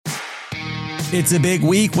It's a big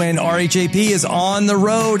week when RHAP is on the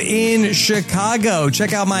road in Chicago.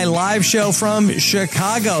 Check out my live show from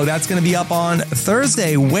Chicago. That's going to be up on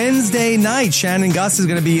Thursday. Wednesday night, Shannon Gus is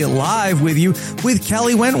going to be live with you with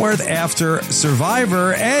Kelly Wentworth after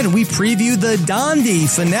Survivor. And we preview the Dondi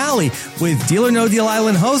finale with Deal or No Deal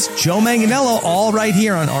Island host Joe Manganiello, all right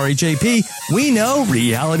here on RHAP. We know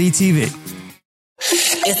reality TV.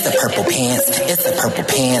 It's the Purple Pants, it's the Purple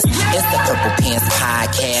Pants, it's the Purple Pants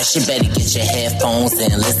podcast. You better get your headphones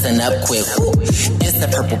and listen up quick. Ooh. It's the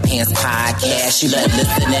Purple Pants podcast. You better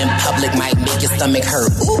listen in public, might make your stomach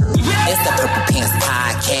hurt. Ooh. It's the Purple Pants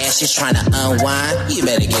podcast. You're trying to unwind, you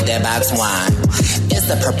better get that box wine. It's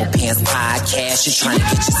the Purple Pants podcast. You're trying to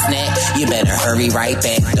get your snack, you better hurry right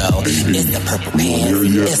back though. It's the Purple Pants,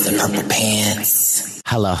 it's the Purple Pants.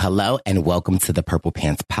 Hello, and welcome to the Purple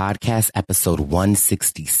Pants Podcast, episode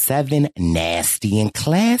 167, Nasty and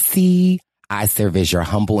Classy. I serve as your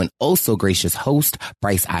humble and oh so gracious host,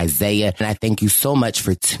 Bryce Isaiah, and I thank you so much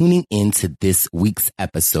for tuning in to this week's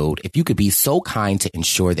episode. If you could be so kind to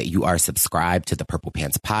ensure that you are subscribed to the Purple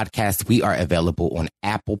Pants Podcast, we are available on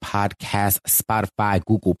Apple Podcasts, Spotify,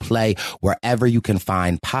 Google Play, wherever you can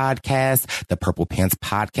find podcasts. The Purple Pants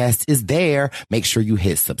Podcast is there. Make sure you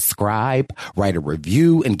hit subscribe, write a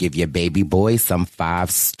review, and give your baby boy some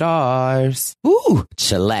 5 stars. Ooh,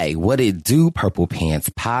 Chile, what it do, Purple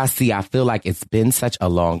Pants Posse? I feel like it's been such a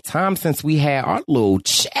long time since we had our little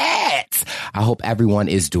chats. I hope everyone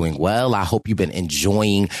is doing well. I hope you've been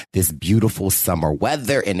enjoying this beautiful summer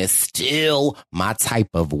weather, and it's still my type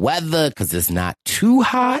of weather because it's not too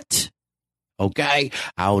hot. Okay,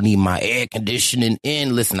 I don't need my air conditioning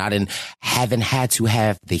in. Listen, haven't had to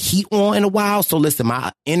have the heat on in a while. So listen,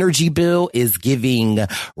 my energy bill is giving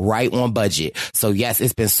right on budget. So yes,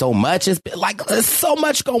 it's been so much. It's been like, there's so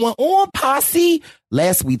much going on, posse.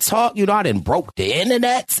 Last we talked, I done broke the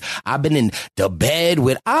internet. I've been in the bed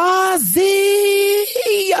with Ozzy.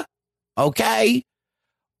 Okay.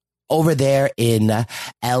 Over there in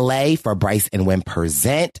LA for Bryce and Wynn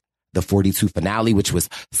Present the 42 finale, which was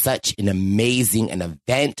such an amazing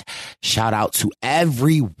event. Shout out to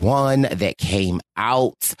everyone that came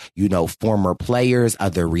out, former players,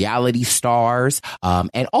 other reality stars,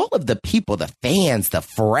 and all of the people, the fans, the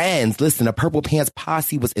friends. Listen, the Purple Pants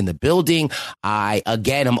Posse was in the building.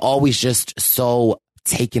 I'm always just so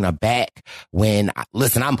taken aback when,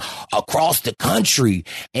 I'm across the country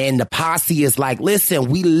and the posse is like, listen,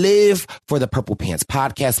 we live for the Purple Pants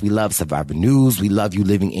Podcast. We love Survivor News. We love you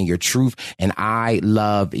living in your truth. And I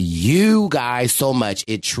love you guys so much.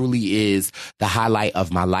 It truly is the highlight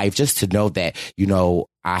of my life just to know that,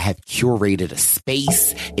 I have curated a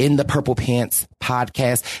space in the Purple Pants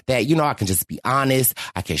Podcast that, I can just be honest.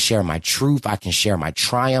 I can share my truth. I can share my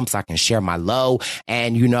triumphs. I can share my low.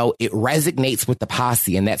 And, it resonates with the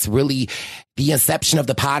posse. And that's really the inception of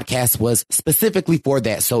the podcast was specifically for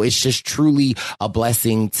that. So it's just truly a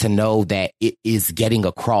blessing to know that it is getting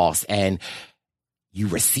across and you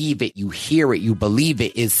receive it, you hear it, you believe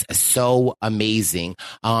it. Is so amazing.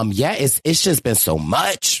 It's just been so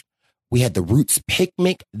much. We had the Roots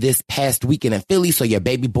Picnic this past weekend in Philly. So your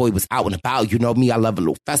baby boy was out and about. You know me, I love a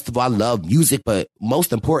little festival. I love music. But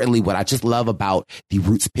most importantly, what I just love about the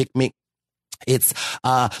Roots Picnic, it's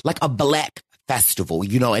like a Black festival,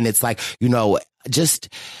 and it's like, just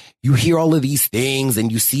you hear all of these things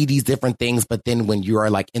and you see these different things. But then when you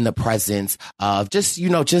are like in the presence of just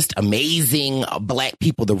amazing Black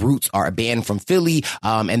people, the Roots are a band from Philly,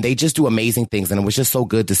 and they just do amazing things. And it was just so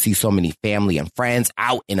good to see so many family and friends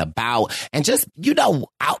out and about and just,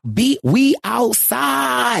 we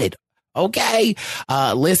outside. Okay.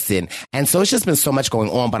 Listen. And so it's just been so much going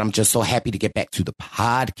on, but I'm just so happy to get back to the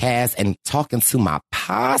podcast and talking to my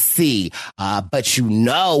posse. But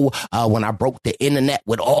when I broke the internet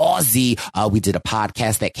with Ozzy, we did a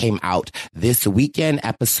podcast that came out this weekend.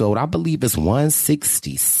 Episode, I believe, is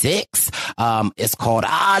 166. It's called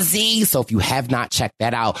Ozzy. So if you have not checked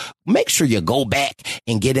that out, make sure you go back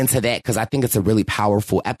and get into that because I think it's a really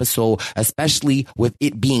powerful episode, especially with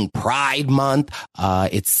it being Pride Month.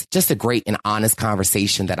 It's just a great and honest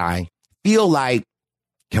conversation that I feel like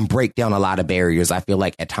can break down a lot of barriers. I feel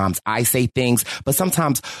like at times I say things, but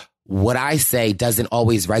sometimes what I say doesn't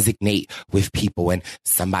always resonate with people. And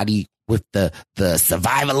somebody with the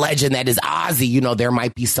survivor legend that is Ozzy, you know, there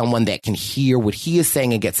might be someone that can hear what he is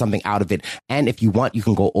saying and get something out of it. And if you want, you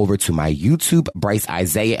can go over to my YouTube, Bryce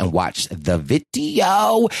Isaiah, and watch the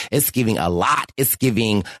video. It's giving a lot. It's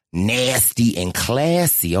giving nasty and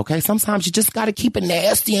classy. Okay. Sometimes you just got to keep it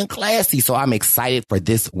nasty and classy. So I'm excited for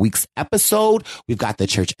this week's episode. We've got the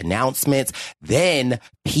church announcements. Then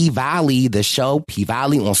P-Valley, the show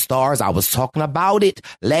P-Valley on Stars. I was talking about it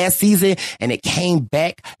last season and it came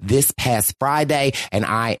back this past Friday. And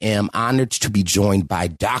I am honored to be joined by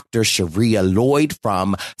Dr. Sharia Lloyd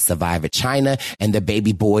from Survivor China and the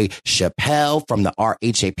baby boy Chappelle from the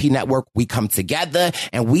RHAP network. We come together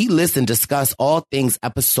and we listen, discuss all things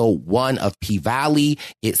episode 1 of P-Valley.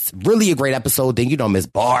 It's really a great episode. Then, you know, Miss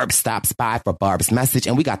Barb stops by for Barb's message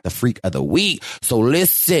and we got the freak of the week. So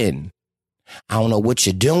listen, I don't know what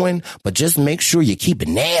you're doing, but just make sure you keep it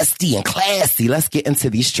nasty and classy. Let's get into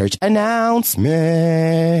these church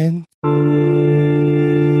announcements.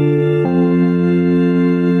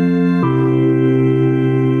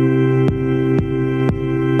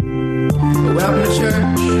 Welcome to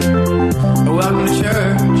church. Welcome to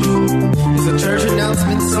church. It's a church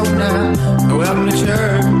announcement, so now welcome to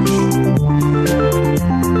church.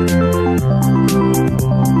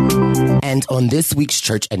 And on this week's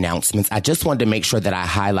church announcements, I just wanted to make sure that I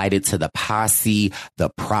highlighted to the posse, the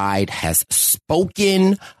Pride Has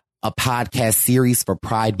Spoken, a podcast series for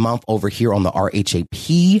Pride Month over here on the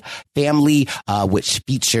RHAP family, which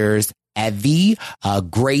features Evie,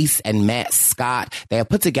 Grace, and Matt Scott. They have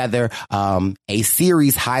put together a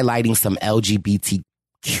series highlighting some LGBTQ+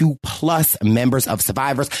 members of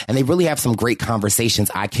Survivors, and they really have some great conversations.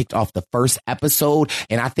 I kicked off the first episode,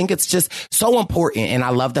 and I think it's just so important, and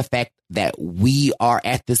I love the fact that we are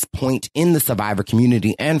at this point in the Survivor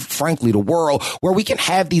community and frankly the world where we can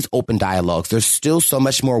have these open dialogues. There's still so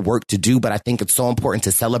much more work to do, but I think it's so important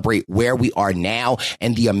to celebrate where we are now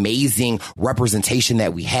and the amazing representation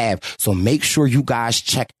that we have. So make sure you guys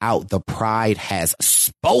check out The Pride Has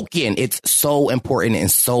Spoken. It's so important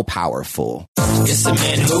and so powerful. It's a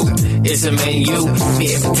man who, it's a man you.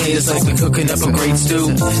 Meat and potatoes like we cooking up a great stew.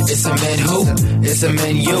 It's a man who, it's a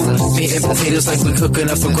man you. Meat and potatoes like we cooking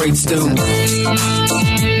up a great stew.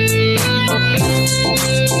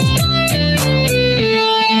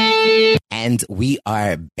 And we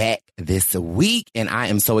are back this week, and I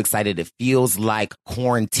am so excited. It feels like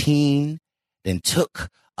quarantine then took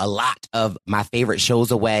a lot of my favorite shows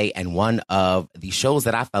away, and one of the shows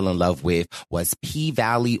that I fell in love with was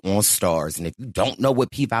P-Valley on Stars. And if you don't know what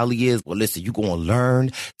P-Valley is, well, listen, you're going to learn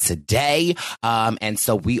today. And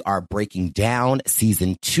so we are breaking down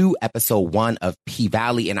season 2, episode 1 of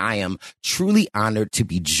P-Valley, and I am truly honored to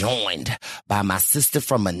be joined by my sister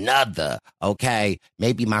from another, okay?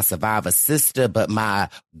 Maybe my Survivor sister, but my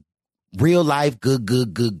real life, good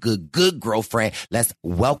girlfriend. Let's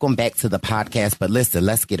welcome back to the podcast. But listen,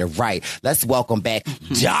 let's get it right. Let's welcome back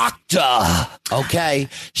Dr. Okay,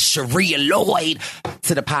 Sharia Lloyd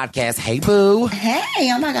to the podcast. Hey, boo.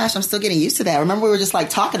 Hey, oh my gosh, I'm still getting used to that. Remember we were just like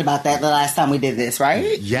talking about that the last time we did this,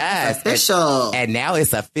 right? Yes. Official. And now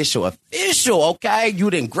it's official, okay? You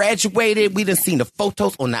done graduated. We done seen the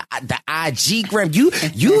photos on the IG gram.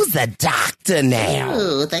 You's a doctor now.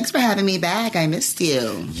 Ooh, thanks for having me back. I missed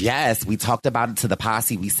you. Yes. We talked about it to the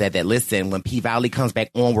posse. We said that, listen, when P-Valley comes back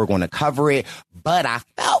on, we're going to cover it. But I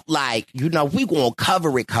felt like, you know, we going to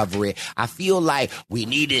cover it. I feel like we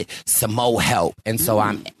needed some more help. And so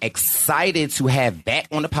I'm excited to have back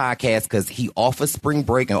on the podcast because he offers spring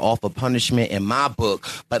break and offer punishment in my book.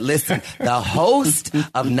 But listen, the host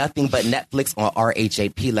of Nothing But Netflix on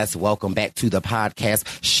RHAP, let's welcome back to the podcast,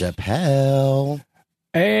 Chappelle.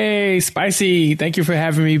 Hey, Spicy. Thank you for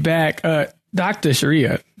having me back. Dr.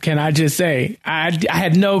 Sharia, can I just say, I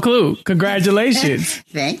had no clue. Congratulations.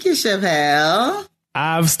 Thank you, Chappelle.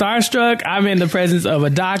 I'm starstruck. I'm in the presence of a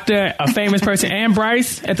doctor, a famous person, and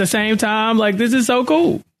Bryce at the same time. Like, this is so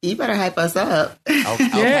cool. You better hype us up. Okay,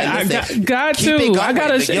 yeah, I got to. I got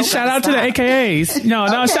to shout out to the AKAs. No,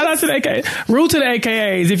 shout out to the AKAs. Root to the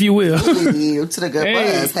AKAs, if you will. Ooh, to the good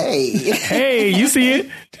buzz. Hey. Hey, you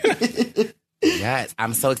see it? Yes,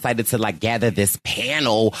 I'm so excited to gather this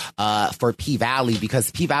panel for P-Valley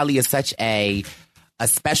because P-Valley is such a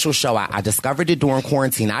special show. I discovered it during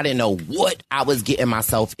quarantine. I didn't know what I was getting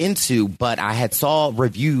myself into, but I had saw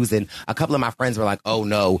reviews and a couple of my friends were like, oh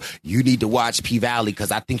no, you need to watch P-Valley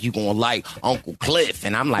because I think you're going to like Uncle Cliff.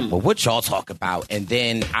 And I'm like, well, what y'all talk about? And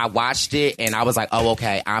then I watched it and I was like, oh,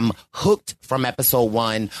 okay, I'm hooked from episode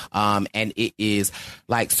 1. And it is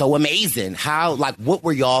so amazing. How, what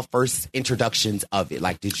were y'all first introductions of it?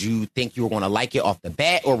 Did you think you were going to like it off the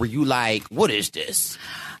bat or were you like, what is this?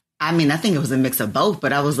 I mean, I think it was a mix of both,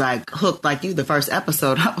 but I was like hooked like you the first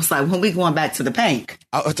episode. I was like, when we going back to the pink?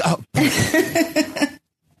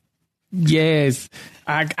 Yes,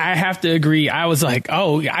 I have to agree. I was like,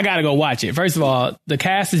 oh, I got to go watch it. First of all, the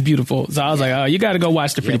cast is beautiful. So I was like, oh, you got to go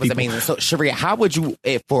watch the Pretty People. Amazing. So, Sharia, how would you,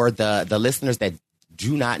 for the listeners that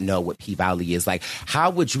do not know what P-Valley is, like, how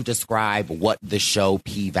would you describe what the show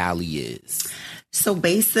P-Valley is? So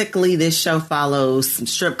basically, this show follows some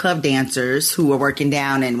strip club dancers who are working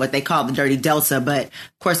down in what they call the Dirty Delta. But,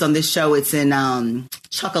 of course, on this show, it's in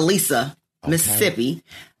Chucalissa, Mississippi,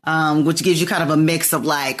 which gives you kind of a mix of,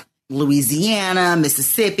 like, Louisiana,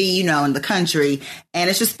 Mississippi, you know, in the country. And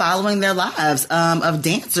it's just following their lives of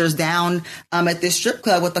dancers down at this strip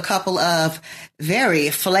club with a couple of very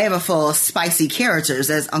flavorful, spicy characters,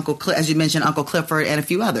 as you mentioned, Uncle Clifford and a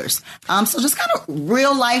few others. So just kind of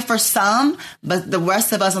real life for some, but the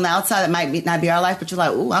rest of us on the outside, it might not be our life, but you're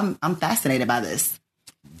like, ooh, I'm fascinated by this.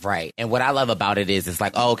 Right. And what I love about it is it's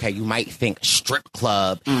like, oh, okay, you might think strip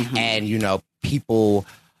club and, you know, people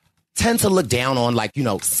tend to look down on, like, you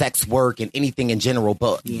know, sex work and anything in general,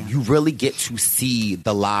 but you really get to see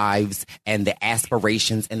the lives and the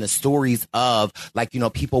aspirations and the stories of, like, you know,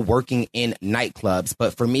 people working in nightclubs.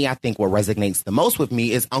 But for me, I think what resonates the most with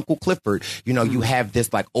me is Uncle Clifford. You know, you have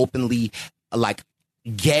this, like, openly, like,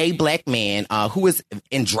 gay black man who is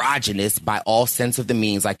androgynous by all sense of the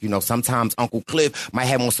means. Like, you know, sometimes Uncle Cliff might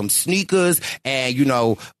have on some sneakers and, you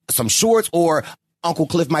know, some shorts, or Uncle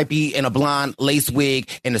Cliff might be in a blonde lace wig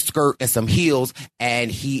and a skirt and some heels,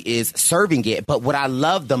 and he is serving it. But what I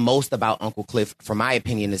love the most about Uncle Cliff, from my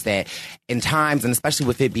opinion, is that in times, and especially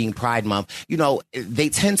with it being Pride Month, you know, they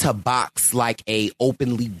tend to box like a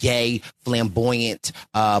openly gay, flamboyant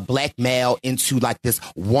black male into like this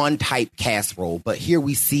one type cast role. But here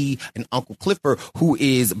we see an Uncle Clifford who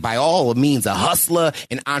is by all means a hustler,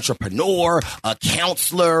 an entrepreneur, a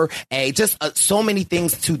counselor, so many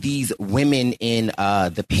things to these women in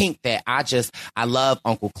the pink that I love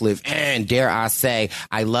Uncle Cliff, and dare I say,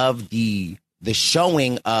 I love the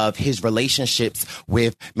showing of his relationships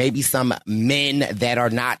with maybe some men that are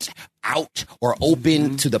not out or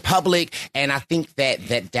open to the public. And I think that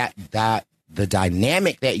the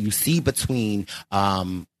dynamic that you see between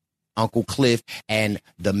Uncle Cliff and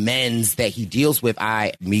the men's that he deals with,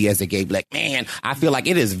 me as a gay black man, I feel like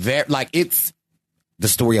it is very, like, it's the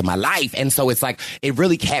story of my life. And so it's like, it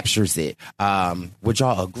really captures it. Would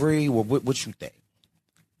y'all agree? What you think?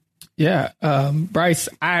 Yeah. Bryce,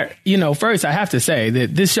 first I have to say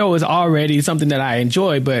that this show is already something that I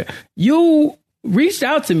enjoy, but you reached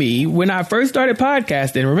out to me when I first started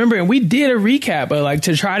podcasting. Remember, and we did a recap of, like,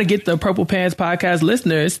 to try to get the Purple Pants podcast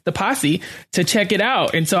listeners, the posse, to check it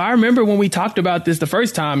out. And so I remember when we talked about this the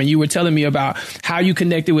first time, and you were telling me about how you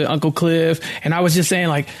connected with Uncle Cliff. And I was just saying,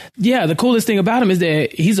 like, yeah, the coolest thing about him is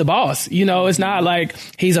that he's a boss. You know, it's not like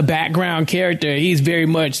he's a background character. He's very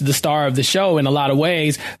much the star of the show in a lot of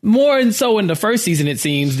ways, more so in the first season, it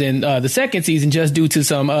seems, than the second season, just due to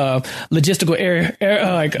some logistical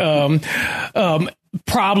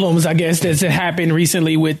problems, I guess, that's happened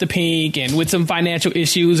recently with the pink and with some financial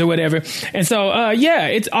issues or whatever. And so,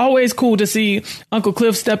 it's always cool to see Uncle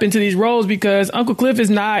Cliff step into these roles, because Uncle Cliff is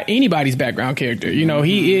not anybody's background character. You know,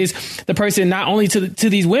 he is the person not only to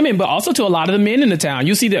these women, but also to a lot of the men in the town.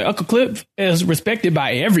 You see that Uncle Cliff is respected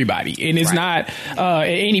by everybody, and it's not at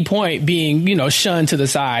any point being, you know, shunned to the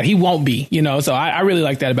side. He won't be, you know, so I really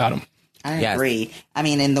like that about him. I agree. I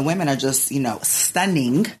mean, and the women are just, you know,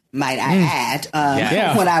 stunning, might I add.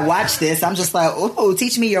 When I watch this, I'm just like, oh,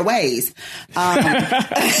 teach me your ways. But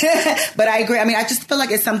I agree. I mean, I just feel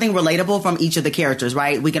like it's something relatable from each of the characters,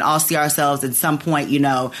 right? We can all see ourselves at some point, you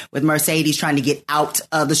know, with Mercedes trying to get out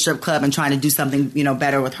of the strip club and trying to do something, you know,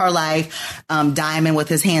 better with her life. Diamond with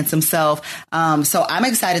his handsome self. So I'm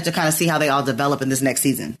excited to kind of see how they all develop in this next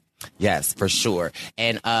season. Yes, for sure.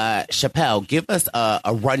 And Chappelle, give us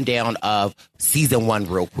a rundown of season 1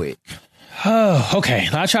 real quick. Oh, okay.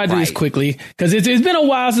 I'll try to do this quickly, because it's been a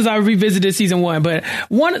while since I revisited season 1. But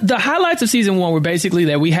the highlights of season 1 were basically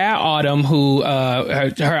that we had Autumn, who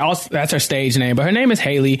that's her stage name, but her name is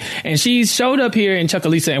Haley, and she showed up here in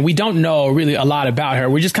Chucalissa, and we don't know really a lot about her.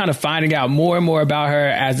 We're just kind of finding out more and more about her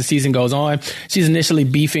as the season goes on. She's initially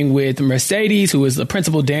beefing with Mercedes, who is the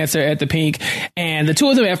principal dancer at the Pink, and the two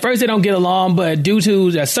of them at first they don't get along, but due to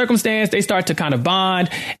the circumstance, they start to kind of bond.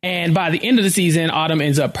 And by the end of the season, Autumn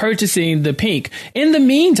ends up purchasing the Pink. In the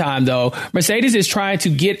meantime, though, Mercedes is trying to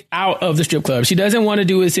get out of the strip club. She doesn't want to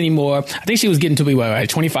do this anymore. I think she was getting to be,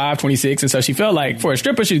 25, 26. And so she felt like for a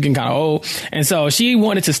stripper, she was getting kind of old. And so she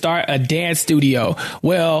wanted to start a dance studio.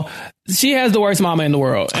 Well, she has the worst mama in the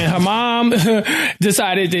world. And her mom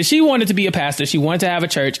decided that she wanted to be a pastor. She wanted to have a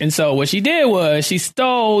church. And so what she did was she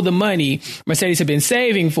stole the money Mercedes had been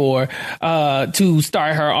saving for to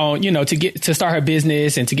start her own, to start her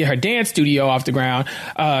business and to get her dance studio off the ground.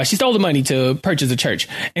 She stole the money to purchase a church.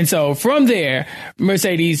 And so from there,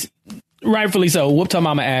 Mercedes, rightfully so, whooped her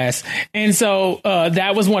mama ass. And so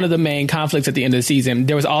that was one of the main conflicts at the end of the season.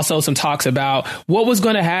 There was also some talks about what was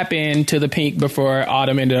going to happen to the Pink before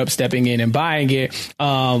Autumn ended up stepping in and buying it.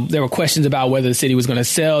 There were questions about whether the city was going to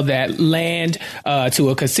sell that land to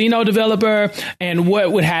a casino developer and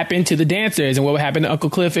what would happen to the dancers and what would happen to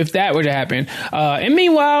Uncle Cliff if that were to happen. And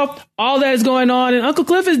meanwhile, all that is going on, and Uncle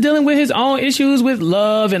Cliff is dealing with his own issues with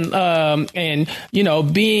love and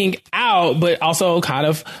being out, but also kind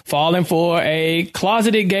of falling for a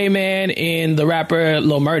closeted gay man in the rapper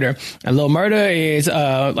Lil Murda. And Lil Murda is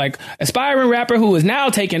like aspiring rapper who is now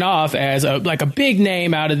taken off as a big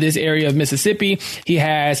name out of this area of Mississippi. He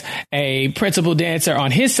has a principal dancer on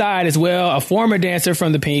his side as well, a former dancer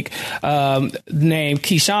from the Pink named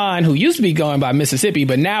Keyshawn, who used to be going by Mississippi,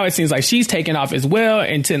 but now it seems like she's taken off as well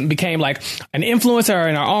and became like an influencer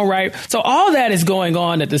in her own right. So all that is going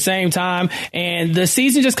on at the same time, and the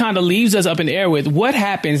season just kind of leaves us up in the air with what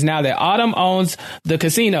happens now that Autumn owns the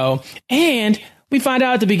casino. And we find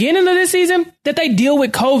out at the beginning of this season that they deal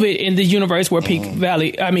with COVID in the universe where P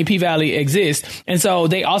Valley exists. And so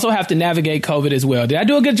they also have to navigate COVID as well. Did I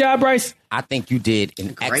do a good job, Bryce? I think you did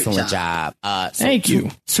an excellent job. Thank you.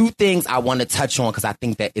 Two things I want to touch on because I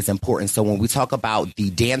think that is important. So when we talk about the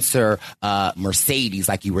dancer Mercedes,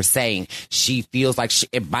 like you were saying, she feels like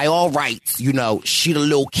by all rights, she the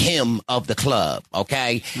Lil' Kim of the club,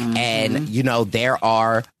 okay? Mm-hmm. And, there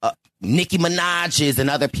are Nicki Minaj's and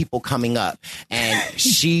other people coming up, and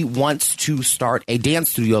she wants to start a dance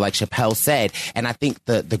studio, like Chappelle said. And I think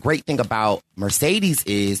the great thing about Mercedes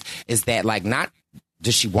is that not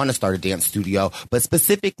does she want to start a dance studio, but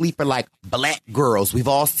specifically for Black girls. We've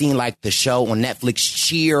all seen the show on Netflix,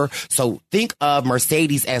 Cheer. So think of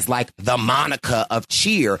Mercedes as the Monica of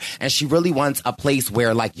Cheer. And she really wants a place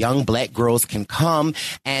where young Black girls can come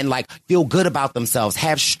and feel good about themselves,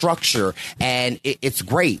 have structure. And it's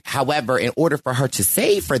great. However, in order for her to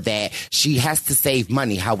save for that, she has to save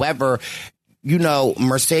money. However,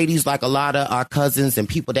 Mercedes, like a lot of our cousins and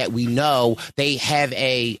people that we know, they have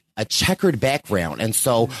a checkered background. And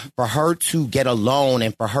so for her to get a loan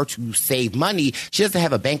and for her to save money, she doesn't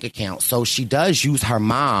have a bank account. So she does use her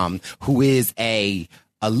mom, who is a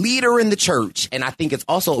leader in the church. And I think it's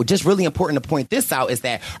also just really important to point this out is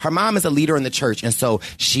that her mom is a leader in the church. And so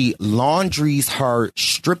she laundries her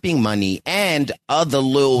stripping money and other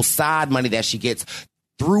little side money that she gets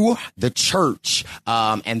through the church.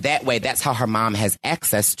 And that way, that's how her mom has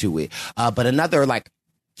access to it. But another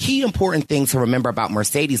key important thing to remember about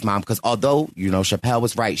Mercedes' mom, because although, Chappelle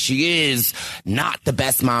was right, she is not the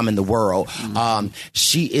best mom in the world.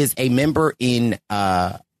 She is a member in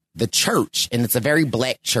the church, and it's a very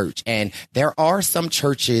Black church. And there are some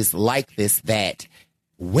churches like this that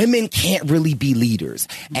women can't really be leaders.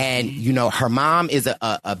 And, her mom is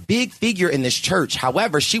a big figure in this church.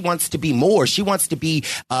 However, she wants to be more. She wants to be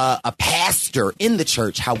a pastor in the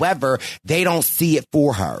church. However, they don't see it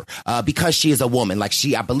for her because she is a woman.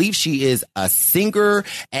 I believe she is a singer,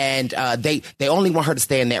 and they only want her to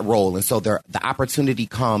stay in that role. And so the opportunity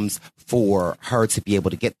comes for her to be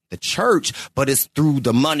able to get the church, but it's through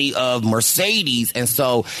the money of Mercedes. And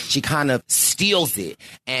so she kind of steals it.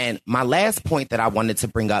 And my last point that I wanted to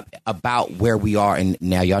bring up about where we are, and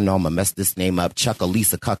now y'all know I'm gonna mess this name up,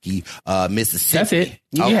 Chucalissa, Mississippi. That's it.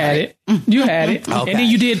 You had it. You had it. Okay. And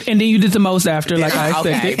then you did the most after, like I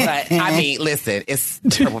expected. Okay, but I mean, listen, it's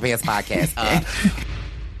the Purple Pants Podcast.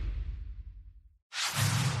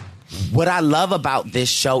 What I love about this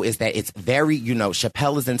show is that it's very,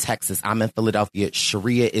 Chappelle is in Texas. I'm in Philadelphia.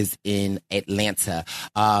 Sharia is in Atlanta.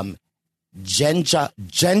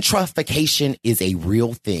 Gentrification is a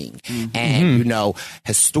real thing. Mm-hmm. And,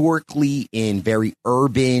 historically in very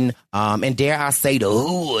urban, and dare I say the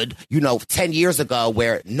hood, 10 years ago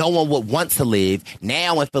where no one would want to live.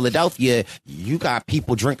 Now in Philadelphia, you got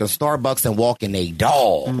people drinking Starbucks and walking a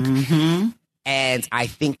dog. Mm-hmm. And I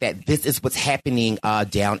think that this is what's happening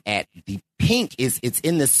down at the Pink. It's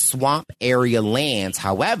in the swamp area lands.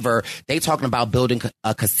 However, they talking about building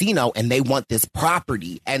a casino and they want this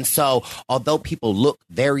property. And so although people look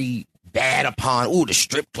very bad upon, the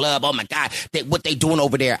strip club, oh my God, what they doing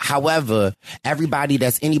over there. However, anybody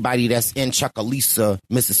that's in Chucalissa,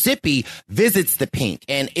 Mississippi visits the Pink.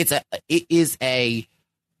 And it is a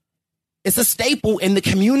it's a staple in the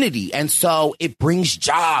community. And so it brings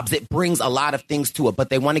jobs. It brings a lot of things to it, but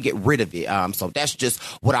they want to get rid of it. So that's just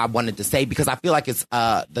what I wanted to say, because I feel like it's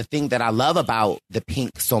the thing that I love about the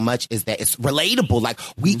Pink so much is that it's relatable. Like,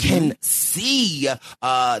 we can see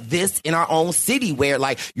this in our own city where,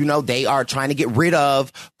 like, you know, they are trying to get rid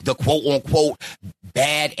of the quote unquote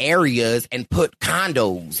bad areas and put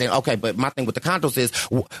condos. And okay, but my thing with the condos is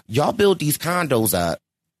y'all build these condos up,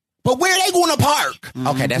 but where are they going to park?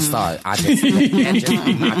 Okay, that's sorry. That's just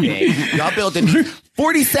my thing. Y'all building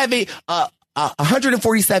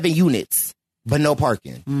 147 units, but no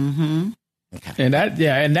parking. Okay. And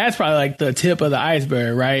that's probably like the tip of the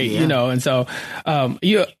iceberg, right? Yeah. You know, and so,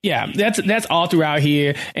 that's all throughout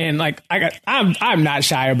here. And like, I'm not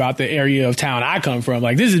shy about the area of town I come from.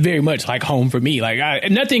 Like, this is very much like home for me.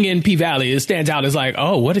 Like, nothing in P Valley stands out as like,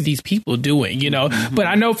 oh, what are these people doing? You know, but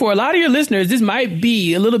I know for a lot of your listeners, this might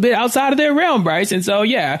be a little bit outside of their realm, Bryce. And so,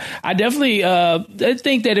 yeah, I definitely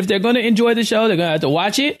think that if they're going to enjoy the show, they're going to have to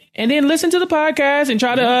watch it and then listen to the podcast and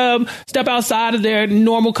try to step outside of their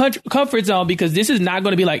normal comfort zone, because this is not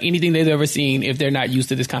going to be like anything they've ever seen if they're not used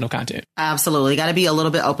to this kind of content. Absolutely. Got to be a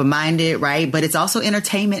little bit open-minded, right? But it's also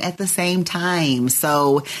entertainment at the same time.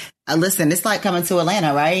 So listen, it's like coming to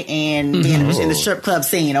Atlanta, right? And being in the strip club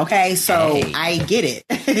scene. Okay. So Hey. I get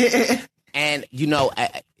it. And, you know,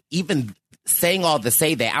 even saying all to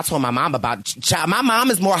say that, I told my mom about my mom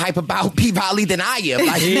is more hype about P Valley than I am.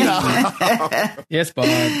 Like, you know. Yes, Bob.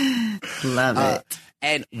 Love it.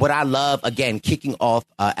 And what I love, again, kicking off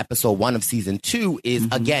episode 1 of season 2 is,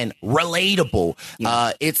 again, relatable.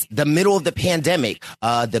 It's the middle of the pandemic.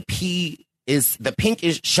 The Pink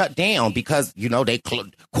is shut down because, you know, they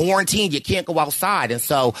quarantine. You can't go outside. And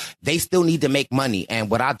so they still need to make money. And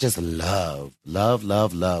what I just love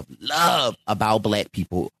about Black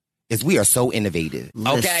people is we are so innovative.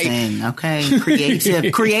 Okay. Listen, okay.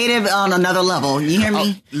 Creative on another level. You hear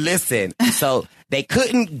me? Listen. So they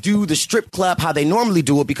couldn't do the strip club how they normally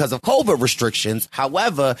do it because of COVID restrictions.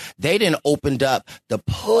 However, they didn't opened up the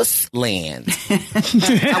Puss Land.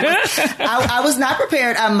 I was not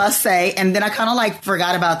prepared, I must say. And then I kind of like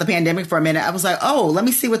forgot about the pandemic for a minute. I was like, oh, let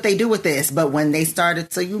me see what they do with this. But when they started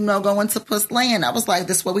to, go into Puss Land, I was like,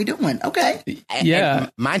 this is what we doing. Okay.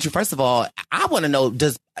 And mind you, first of all, I want to know,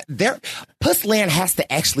 Puss Land has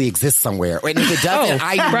to actually exist somewhere. And if it doesn't,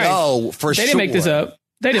 know for sure. They didn't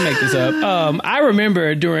make this up. I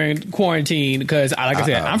remember during quarantine, because like I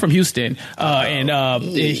said, I'm from Houston, and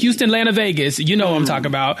Houston, Atlanta, Vegas, you know what I'm talking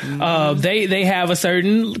about. They have a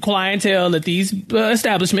certain clientele at these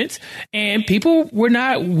establishments, and people were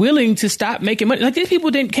not willing to stop making money. Like, these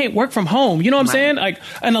people can't work from home. You know what I'm saying? Like,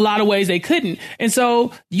 in a lot of ways they couldn't. And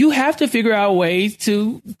so you have to figure out ways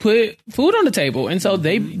to put food on the table. And so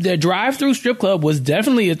the drive-through strip club was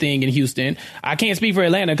definitely a thing in Houston. I can't speak for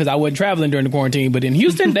Atlanta because I wasn't traveling during the quarantine, but in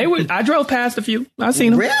Houston, I drove past a few. I've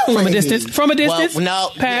seen them from a distance. Well, no,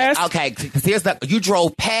 past. Yeah, okay. Because you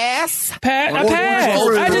drove past. I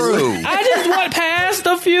just went past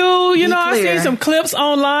a few. You know, I seen some clips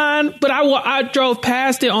online, but I drove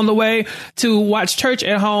past it on the way to watch church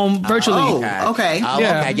at home virtually. Okay.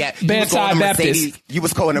 Yeah. Bedside Baptist. You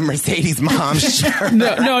was calling a Mercedes mom. Sure.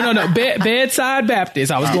 No. Bedside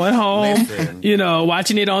Baptist. I was going home. Listen.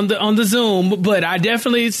 Watching it on the Zoom, but I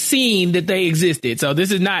definitely seen that they existed. So this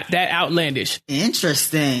is not that outlandish.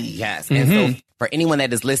 Interesting. Yes. And so for anyone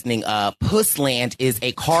that is listening, Puss Land is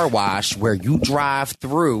a car wash where you drive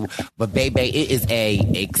through, but baby, it is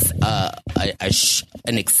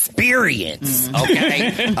an experience,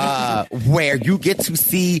 okay? Where you get to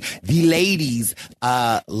see the ladies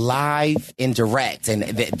live and direct, and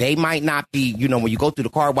they might not be, when you go through the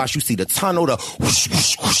car wash, you see the tunnel, the whoosh,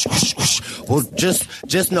 whoosh, whoosh, whoosh, whoosh. Well,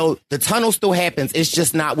 just know the tunnel still happens. It's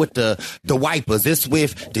just not with the wipers. It's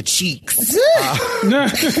with the cheeks.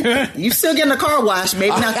 You still getting a car wash, maybe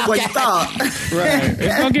not what you thought. Right.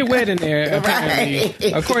 It's gonna get wet in there, apparently,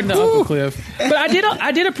 according to Uncle Cliff. But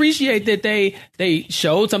I did appreciate that they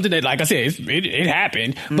showed something that, like I said, it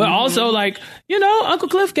happened. But also, like, Uncle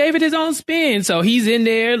Cliff gave it his own spin. So he's in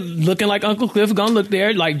there looking like Uncle Cliff gonna look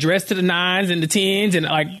there, like dressed to the 9s and the 10s, and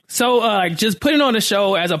like just putting on a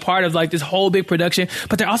show as a part of like this whole big production.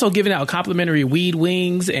 But they're also giving out complimentary weed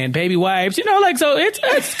wings and baby wipes. So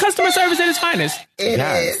it's customer service at its finest. It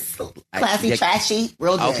is classy, trashy,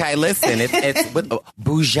 real good. Okay, listen, it's with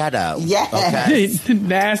Bougetto. Yes. Okay.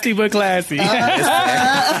 Nasty but classy.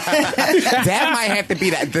 That might have to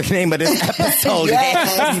be the name of this episode.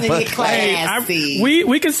 Yes, Nasty but classy.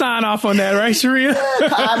 We can sign off on that, right, Sharia?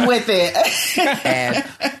 I'm with it. And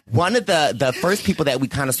one of the first people that we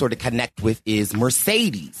kind of sort of connect with is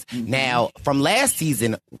Mercedes. Now, from last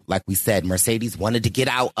season, like we said, Mercedes wanted to get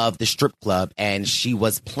out of the strip club, and she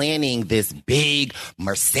was planning this big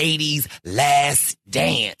Mercedes last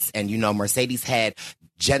dance. And, Mercedes had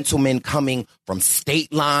gentlemen coming from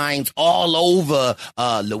state lines all over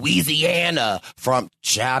Louisiana,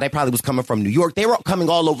 they probably was coming from New York. They were coming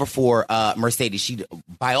all over for Mercedes. She,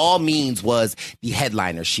 by all means, was the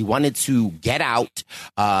headliner. She wanted to get out,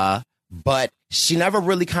 but she never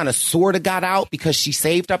really kind of sort of got out because she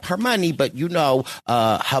saved up her money. But,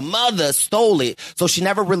 her mother stole it. So she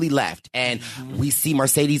never really left. And we see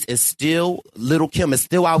Mercedes is still, Little Kim is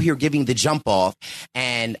still out here giving the jump off.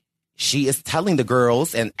 And she is telling the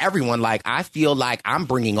girls and everyone, like, I feel like I'm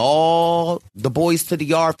bringing all the boys to the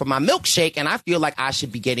yard for my milkshake, and I feel like I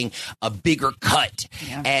should be getting a bigger cut.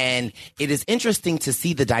 Yeah. And it is interesting to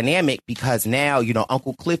see the dynamic because now,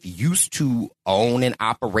 Uncle Cliff used to own and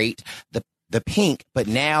operate the Pink, but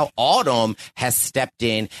now Autumn has stepped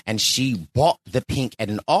in and she bought the Pink at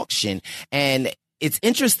an auction. And it's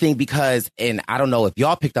interesting because, and I don't know if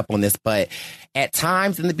y'all picked up on this, but at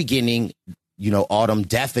times in the beginning, Autumn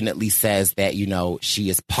definitely says that, she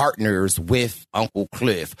is partners with Uncle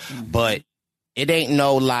Cliff, but it ain't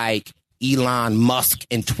no like Elon Musk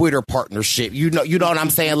and Twitter partnership. You know what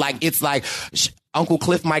I'm saying? Like, it's like Uncle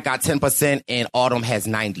Cliff might got 10% and Autumn has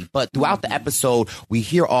 90. But throughout the episode, we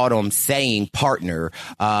hear Autumn saying partner.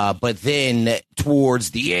 But then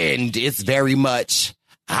towards the end, it's very much,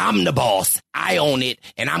 I'm the boss. I own it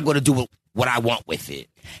and I'm going to do what I want with it.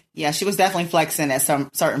 Yeah, she was definitely flexing at some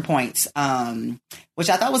certain points, which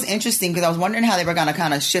I thought was interesting because I was wondering how they were going to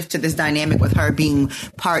kind of shift to this dynamic with her being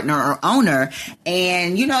partner or owner.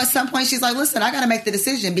 And, at some point she's like, listen, I got to make the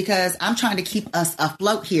decision because I'm trying to keep us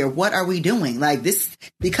afloat here. What are we doing? Like this,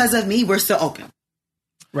 because of me, we're still open.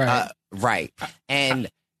 Right. Right. And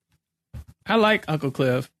I like Uncle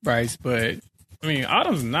Cliff, Bryce, but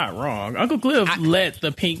Autumn's not wrong. Uncle Cliff let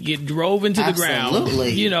the Pink get drove into the ground.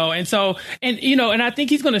 Absolutely. And I think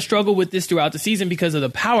he's going to struggle with this throughout the season because of the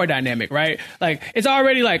power dynamic, right? Like, it's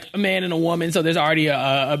already like a man and a woman, so there's already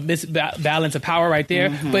a misbalance of power right there.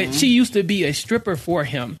 Mm-hmm. But she used to be a stripper for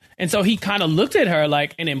him. And so he kind of looked at her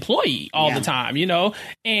like an employee all the time,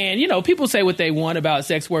 And, people say what they want about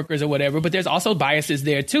sex workers or whatever, but there's also biases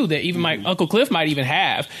there, too, that even my Uncle Cliff might even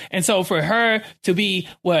have. And so for her to be,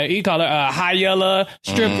 what you call her, a high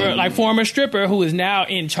stripper, like former stripper who is now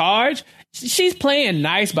in charge, she's playing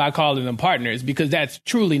nice by calling them partners because that's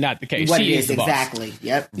truly not the case. What she is the boss. Exactly.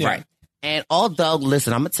 Yep. Yeah. Right. And although,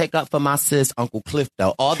 listen, I'm going to take up for my sis, Uncle Cliff,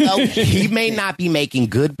 though. Although he may not be making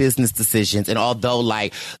good business decisions, and although,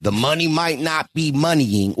 like, the money might not be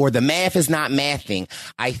moneying or the math is not mathing,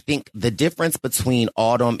 I think the difference between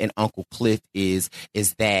Autumn and Uncle Cliff is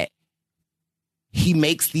that he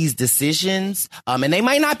makes these decisions, and they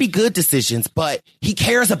might not be good decisions, but he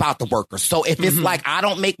cares about the workers. So if it's like, I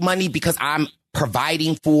don't make money because I'm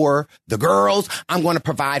providing for the girls, I'm going to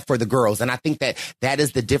provide for the girls. And I think that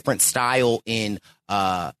is the different style in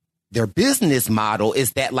their business model,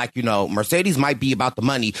 is that, like, Mercedes might be about the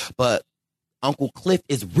money, but Uncle Cliff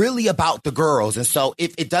is really about the girls. And so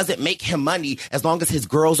if it doesn't make him money, as long as his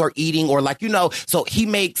girls are eating or so he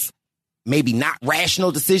makes maybe not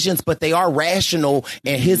rational decisions, but they are rational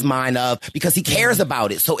in his mind because he cares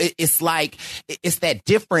about it. So it's like, it's that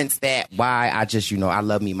difference that why I just, I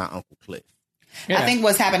love me my Uncle Cliff. Yeah. I think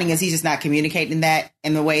what's happening is he's just not communicating that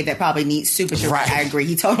in the way that probably needs to. But right. I agree.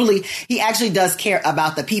 He actually does care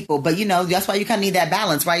about the people. But, that's why you kind of need that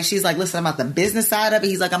balance, right? She's like, listen, I'm about the business side of it.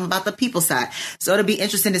 He's like, I'm about the people side. So it'll be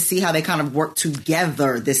interesting to see how they kind of work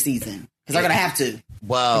together this season. Because they're going to have to.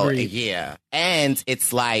 Well, yeah. And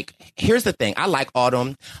it's like, here's the thing. I like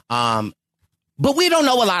Autumn. But we don't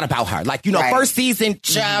know a lot about her. Like, right. First season,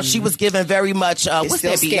 child, she was given very much, what's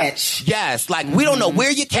that? Sketch. Yes. Like, we don't know where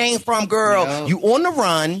you came from, girl. No. You on the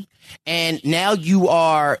run. And now you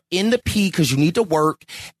are in the P because you need to work.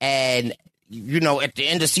 And, at the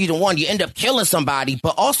end of season 1, you end up killing somebody.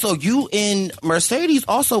 But also, you in Mercedes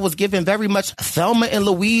also was given very much Thelma and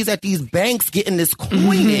Louise at these banks getting this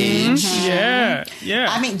coinage. Mm-hmm.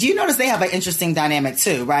 Yeah. Do you notice they have an interesting dynamic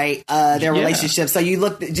too, right? Their relationship. So you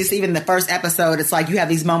look, just even the first episode, it's like you have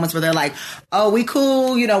these moments where they're like, oh, we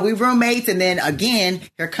cool, we roommates. And then again,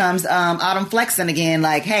 here comes Autumn flexing again,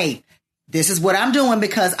 like, hey, this is what I'm doing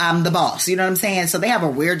because I'm the boss. You know what I'm saying? So they have a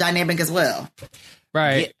weird dynamic as well.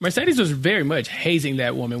 Right. Yeah. Mercedes was very much hazing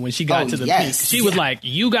that woman when she got to the Pink. She was like,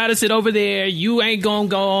 you got to sit over there. You ain't going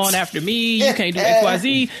to go on after me. You can't do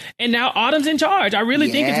XYZ. And now Autumn's in charge. I really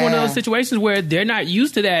think it's one of those situations where they're not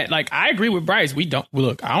used to that. Like, I agree with Bryce. I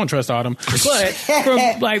don't trust Autumn.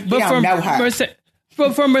 But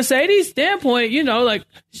from Mercedes' standpoint, you know, like,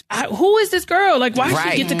 who is this girl? Like, why does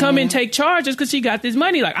she get to come and take charge just because she got this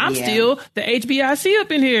money? Like, I'm still the HBIC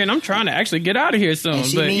up in here, and I'm trying to actually get out of here soon. And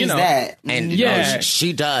she but means you know, that. And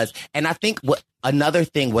she does. And I think another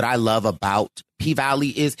thing what I love about P-Valley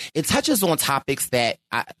is it touches on topics that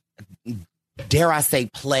dare I say,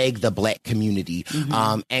 plague the Black community.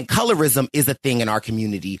 And colorism is a thing in our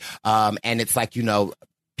community. And it's like, you know,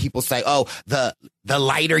 people say, oh, the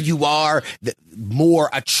lighter you are, the more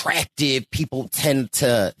attractive people tend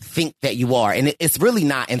to think that you are. And it's really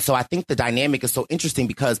not. And so I think the dynamic is so interesting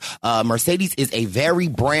because Mercedes is a very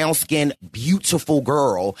brown-skinned, beautiful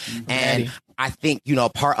girl. And I think, you know,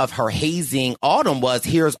 part of her hazing Autumn was,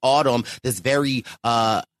 here's Autumn, this very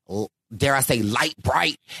dare I say, light,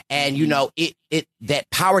 bright. And, you know,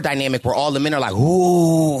 that power dynamic where all the men are like,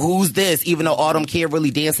 ooh, who's this? Even though Autumn can't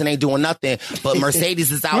really dance and ain't doing nothing. But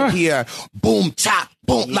Mercedes is out here, boom, chop,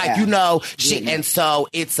 boom. Like, you know, and so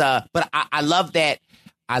it's, but I love that.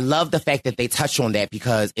 I love the fact that they touch on that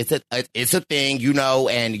because it's a thing, you know,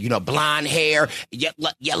 and, you know, blonde hair,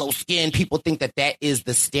 yellow skin. People think that that is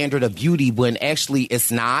the standard of beauty when actually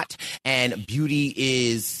it's not. And beauty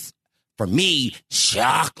is, for me,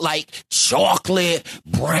 chocolate,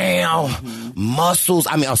 brown, muscles.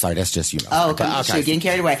 I mean, I'm sorry, that's just, you know. Oh, okay. Shit, getting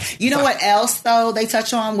carried away. You know what else, though, they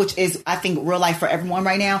touch on, which is, I think, real life for everyone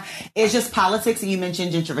right now, is just politics. And you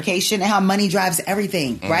mentioned gentrification and how money drives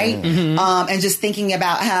everything, right? And just thinking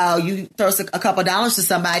about how you throw a couple dollars to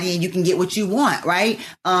somebody and you can get what you want, right?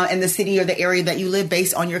 In the city or the area that you live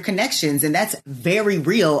based on your connections. And that's very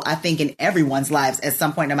real, I think, in everyone's lives at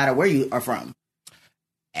some point, no matter where you are from.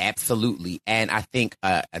 Absolutely. And I think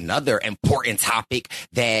another important topic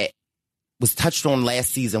that was touched on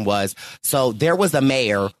last season was, so there was a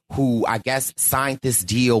mayor who I guess signed this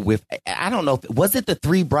deal with, I don't know, was it the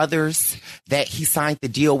three brothers that he signed the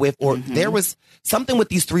deal with? Or there was something with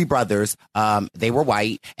these three brothers. They were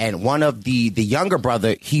white, and one of the younger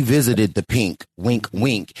brother, he visited the pink, wink,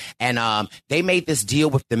 wink. And they made this deal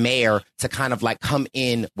with the mayor to kind of like come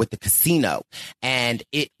in with the casino. And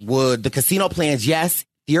the casino plans, yes,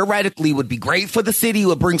 theoretically would be great for the city,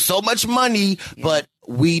 would bring so much money, but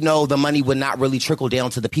we know the money would not really trickle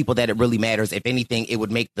down to the people that it really matters. If anything, it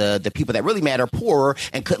would make the people that really matter poorer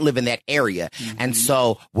and couldn't live in that area. And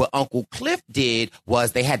so what Uncle Cliff did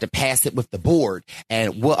was they had to pass it with the board.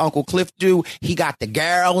 And what Uncle Cliff do, he got the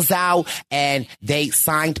girls out and they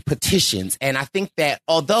signed petitions. And I think that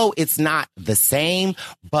although it's not the same,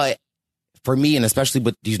 but for me, and especially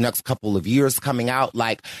with these next couple of years coming out,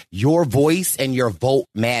 like your voice and your vote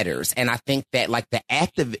matters. And I think that like the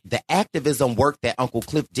activism work that Uncle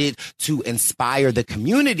Cliff did to inspire the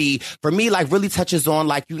community, for me, like really touches on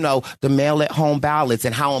like, you know, the mail at home ballots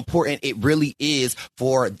and how important it really is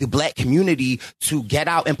for the Black community to get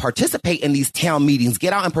out and participate in these town meetings,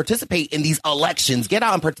 get out and participate in these elections, get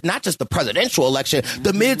out and not just the presidential election,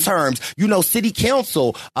 the midterms, you know, city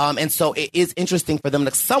council. And so it is interesting for them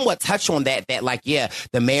to somewhat touch on that like, yeah,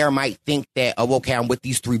 the mayor might think that, oh, okay, I'm with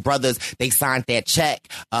these three brothers. They signed that check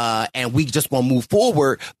and we just want to move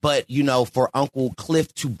forward. But, you know, for Uncle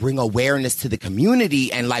Cliff to bring awareness to the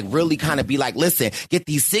community and like really kind of be like, listen, get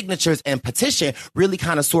these signatures and petition, really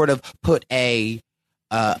kind of sort of put a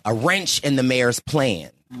wrench in the mayor's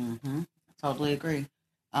plan. Totally agree.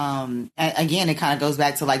 And again, it kind of goes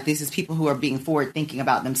back to like, this is people who are being forward thinking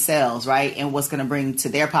about themselves, right? And what's going to bring to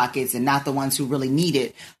their pockets and not the ones who really need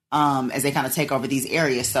it. As they kind of take over these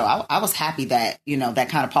areas. So I was happy that, you know, that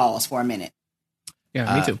kind of paused for a minute.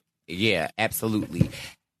 Yeah, me too. Yeah, absolutely.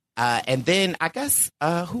 And then I guess,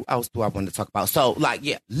 who else do I want to talk about? So like,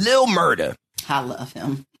 yeah, Lil Murda. I love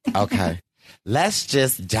him. Okay. Let's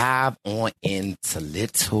just dive on into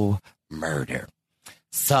Little Murda.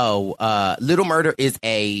 So, Little Murda is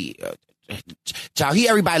child, he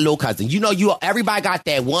everybody little cousin. You know, everybody got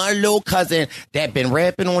that one little cousin that been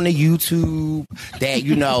rapping on the YouTube, that,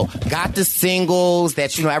 you know, got the singles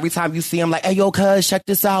that, you know, every time you see him like, hey, yo, cuz, check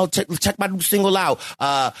this out. Check my new single out.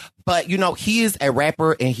 But, you know, he is a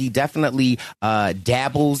rapper and he definitely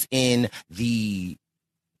dabbles in the,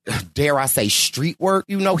 dare I say, street work.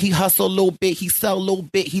 You know, he hustle a little bit, he sell a little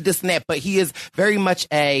bit, he this and that, but he is very much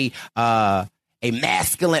a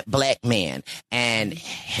masculine Black man, and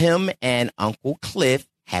him and Uncle Cliff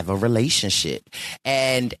have a relationship.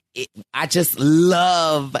 And I just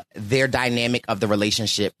love their dynamic of the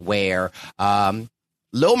relationship where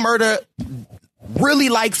Lil Murda really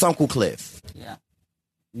likes Uncle Cliff. Yeah.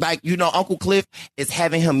 Like, you know, Uncle Cliff is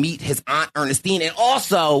having him meet his Aunt Ernestine. And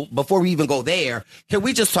also, before we even go there, can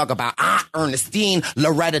we just talk about Aunt Ernestine,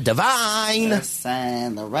 Loretta Devine?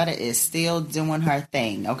 Listen, Loretta is still doing her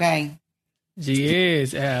thing, okay? She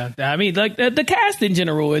is. I mean, like the cast in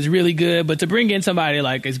general is really good, but to bring in somebody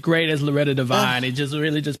like as great as Loretta Devine, it just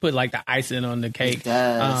really just put like the icing on the cake. It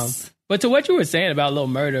does. But to what you were saying about Little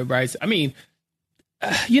Murder, Bryce, I mean,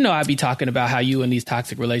 I'd be talking about how you in these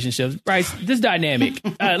toxic relationships, Bryce. This dynamic,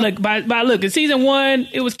 like by look, in season 1,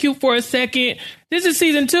 it was cute for a second. This is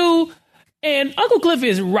season 2. And Uncle Cliff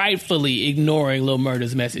is rightfully ignoring Lil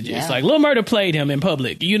Murder's messages. Yeah. Like, Lil Murder played him in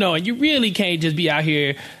public, and you really can't just be out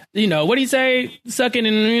here, what do you say? Sucking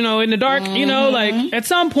in, in the dark, like at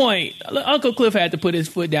some point, Uncle Cliff had to put his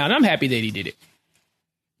foot down. I'm happy that he did it.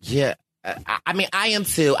 Yeah. I mean, I am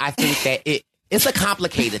too. I think that it's a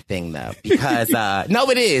complicated thing, though, because, no,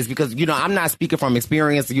 it is, because, I'm not speaking from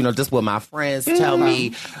experience, just what my friends tell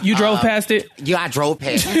me. You drove past it? Yeah, I drove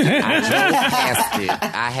past it.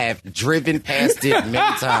 I have driven past it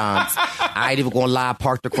many times. I ain't even gonna lie,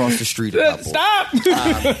 parked across the street a couple. Stop!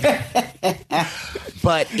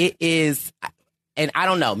 But it is, and I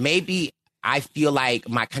don't know, maybe I feel like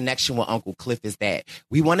my connection with Uncle Cliff is that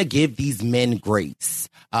we want to give these men grace.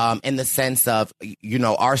 In the sense of,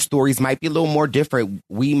 our stories might be a little more different.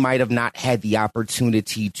 We might have not had the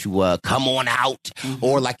opportunity to come on out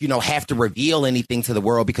or have to reveal anything to the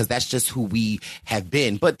world because that's just who we have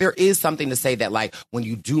been. But there is something to say that like when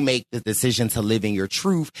you do make the decision to live in your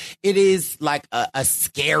truth, it is like a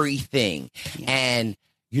scary thing. And,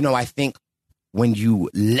 I think when you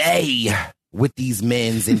lay with these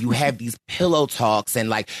men and you have these pillow talks and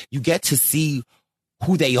like you get to see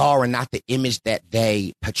who they are and not the image that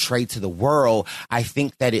they portray to the world, I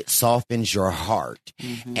think that it softens your heart.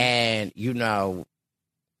 And,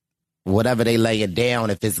 whatever they lay it down,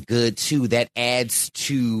 if it's good too, that adds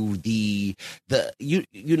to the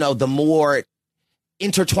more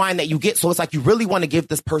intertwined that you get. So it's like you really want to give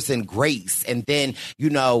this person grace. And then,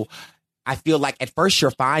 I feel like at first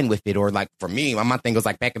you're fine with it, or like for me, my thing was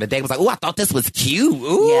like back in the day, it was like, oh, I thought this was cute.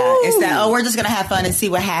 Ooh. Yeah, it's that, we're just going to have fun and see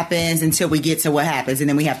what happens until we get to what happens, and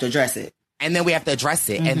then we have to address it. And then we have to address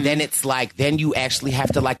it. And then it's like, then you actually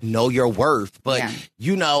have to like know your worth. But,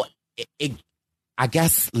 I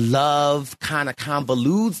guess love kind of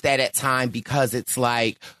convolutes that at time because it's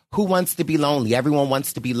like, who wants to be lonely? Everyone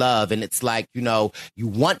wants to be loved. And it's like, you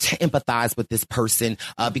want to empathize with this person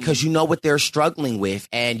because you know what they're struggling with.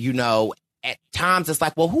 And, at times it's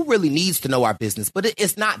like, well, who really needs to know our business? But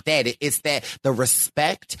it's not that. It's that the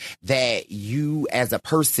respect that you as a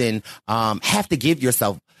person have to give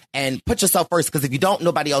yourself. And put yourself first, because if you don't,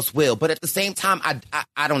 nobody else will. But at the same time,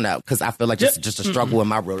 I don't know, because I feel like it's just a struggle in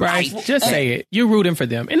my real life. Right, just say it. You're rooting for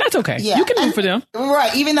them, and that's okay. Yeah. You can root for them,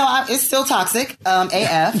 right? Even though it's still toxic,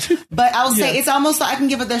 AF. But I will say it's almost like I can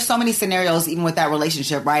give it. There's so many scenarios, even with that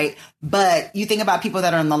relationship, right? But you think about people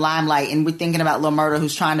that are in the limelight, and we're thinking about Lil Murder,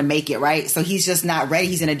 who's trying to make it, right? So he's just not ready.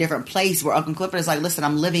 He's in a different place where Uncle Clifford is like, listen,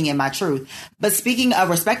 I'm living in my truth. But speaking of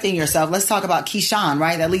respecting yourself, let's talk about Keyshawn,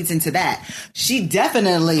 right? That leads into that. She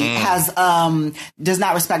definitely has does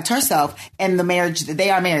not respect herself and the marriage that they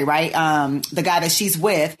are married, right? The guy that she's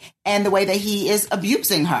with and the way that he is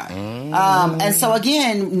abusing her. And so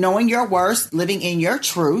again, knowing your worth, living in your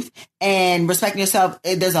truth and respecting yourself,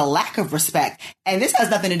 there's a lack of respect. And this has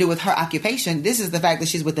nothing to do with her occupation. This is the fact that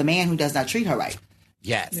she's with a man who does not treat her right.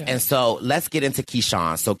 Yes. Yeah. And so let's get into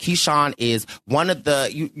Keyshawn. So Keyshawn is one of the,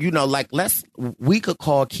 we could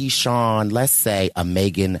call Keyshawn, let's say, a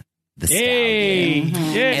Megan Thee Stallion.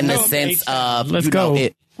 In the sense of, let's go.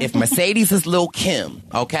 If Mercedes is Lil Kim,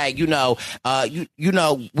 okay, we got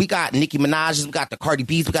Nicki Minaj, we got the Cardi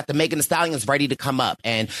B's, we got the Megan Thee Stallions ready to come up.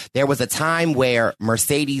 And there was a time where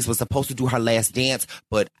Mercedes was supposed to do her last dance,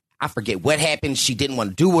 but I forget what happened. She didn't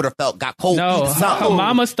want to do it or got cold. No, her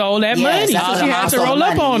mama stole that money, so she had to roll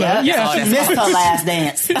up on her. Yeah, she missed her last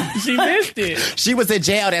dance. She missed it. She was in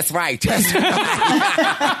jail. That's right.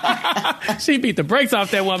 She beat the brakes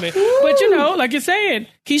off that woman. But like you're saying,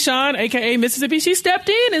 Keyshawn, aka Mississippi, she stepped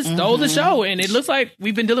in and stole the show, and it looks like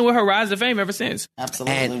we've been dealing with her rise to fame ever since.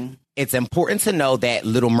 Absolutely. And it's important to know that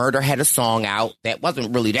Little Murder had a song out that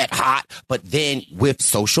wasn't really that hot, but then with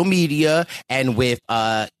social media and with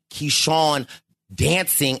Keyshawn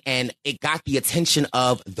dancing, and it got the attention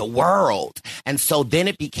of the world. And so then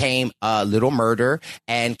it became Little Murder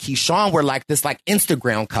and Keyshawn were like this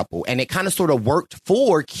Instagram couple, and it kind of sort of worked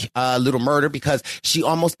for Little Murder because she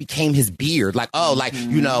almost became his beard.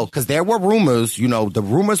 Because there were rumors, the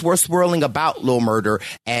rumors were swirling about Little Murder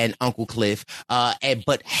and Uncle Cliff,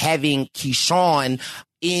 but having Keyshawn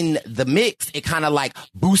in the mix, it kind of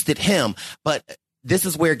boosted him. But this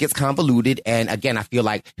is where it gets convoluted. And again, I feel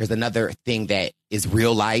like here's another thing that is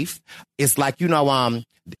real life. It's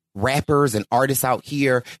rappers and artists out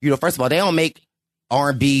here, first of all, they don't make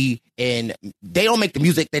R&B, and they don't make the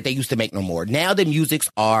music that they used to make no more. Now the musics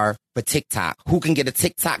are for TikTok. Who can get a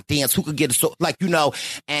TikTok dance? Who can get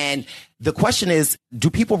and the question is, do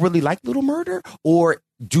people really like Little Murder, or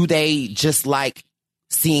do they just like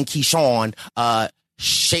seeing Keyshawn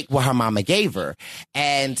shake what her mama gave her?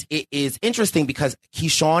 And it is interesting because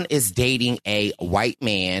Keyshawn is dating a white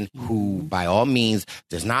man who, by all means,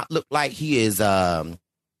 does not look like he is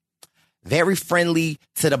very friendly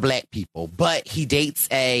to the black people, but he dates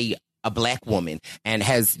a black woman and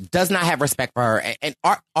does not have respect for her. And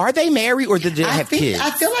are they married, or did they have kids?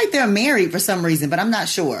 I feel like they're married for some reason, but I'm not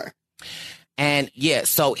sure. And yeah,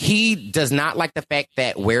 so he does not like the fact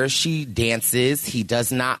that where she dances, he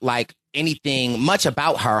does not like anything much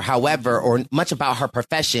about her, however, or much about her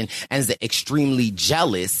profession, and is extremely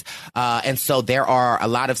jealous. And so there are a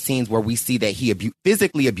lot of scenes where we see that he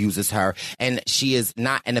physically abuses her, and she is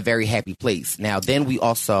not in a very happy place. Now, then we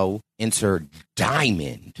also enter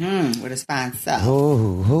Diamond. With his fine self.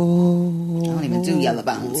 Oh, I don't even do Yellow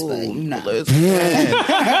Bones, but you know.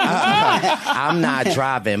 I'm not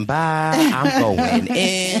driving by. I'm going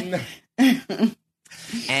in.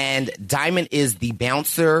 And Diamond is the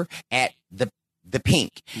bouncer at the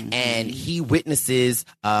Pink, and he witnesses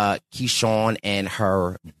Keyshawn and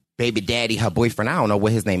her baby daddy, her boyfriend. I don't know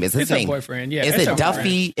what his name is. His name, her boyfriend. Yeah, is it Duffy?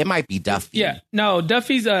 Boyfriend. It might be Duffy. Yeah, no,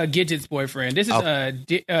 Duffy's Gidget's boyfriend. This is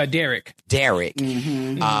Derek. Derek.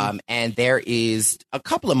 And there is a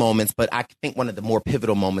couple of moments, but I think one of the more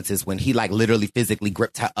pivotal moments is when he like literally physically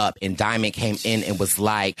gripped her up, and Diamond came in and was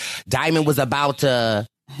like, Diamond was about to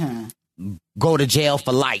go to jail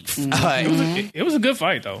for life. It was a good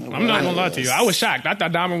fight, though. I'm not gonna lie to you. I was shocked. I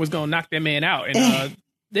thought Diamond was gonna knock that man out, and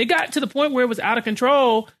they got to the point where it was out of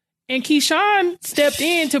control, and Keyshawn stepped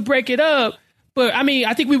in to break it up. But I mean,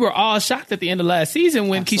 I think we were all shocked at the end of last season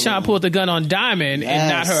when Keyshawn pulled the gun on Diamond and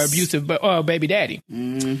not her abusive baby daddy.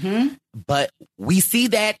 But we see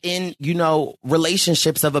that in,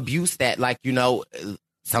 relationships of abuse that, like,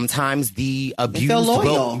 sometimes the abused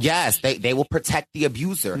will, they will protect the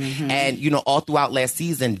abuser. And, all throughout last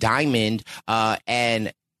season, Diamond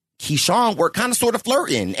and Keyshawn were kind of sort of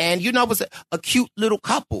flirting, and, it was a cute little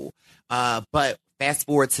couple. But fast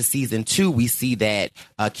forward to season 2, we see that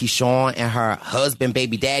Keyshawn and her husband,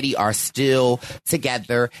 baby daddy, are still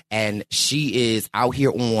together, and she is out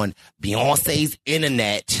here on Beyonce's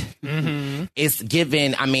internet. It's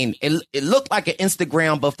giving, it looked like an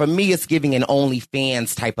Instagram, but for me, it's giving an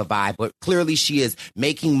OnlyFans type of vibe. But clearly, she is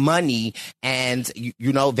making money, and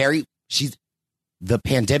the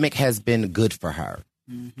pandemic has been good for her.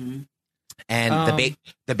 And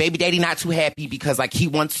the baby daddy not too happy because like he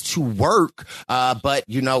wants to work, but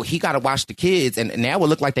he got to watch the kids, and now it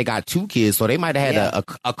look like they got 2 kids, so they might have had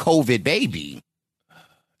a COVID baby.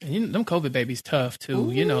 And them COVID babies tough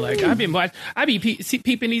too. Like I be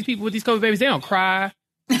peeping these people with these COVID babies. They don't cry.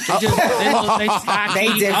 They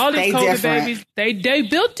all these COVID different. Babies. They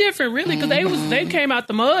built different, really, because they came out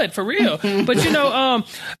the mud for real. But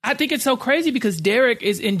I think it's so crazy because Derek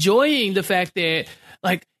is enjoying the fact that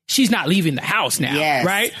like she's not leaving the house now,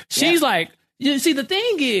 right? She's like, see, the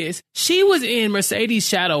thing is, she was in Mercedes'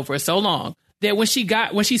 shadow for so long that when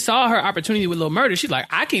she saw her opportunity with Little Murder, she's like,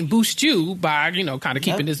 I can boost you by, kind of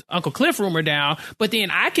keeping this Uncle Cliff rumor down, but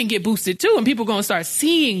then I can get boosted too, and people going to start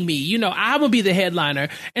seeing me. I'm going to be the headliner.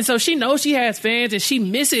 And so she knows she has fans, and she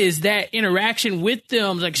misses that interaction with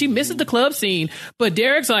them. Like, she misses the club scene. But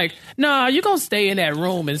Derek's like, nah, you're going to stay in that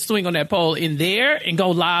room and swing on that pole in there and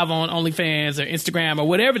go live on OnlyFans or Instagram or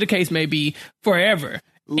whatever the case may be forever.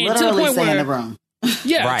 Literally and to the point stay in the room.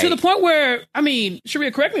 Yeah, right. To the point where,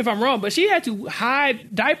 Sharia, correct me if I'm wrong, but she had to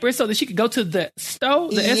hide diapers so that she could go to the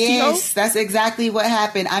STO, the STO? Yes, that's exactly what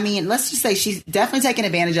happened. Let's just say she's definitely taking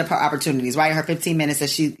advantage of her opportunities, right? Her 15 minutes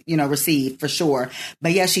that she, received for sure.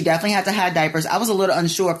 But yeah, she definitely had to hide diapers. I was a little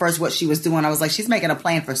unsure at first what she was doing. I was like, she's making a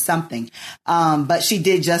plan for something. But she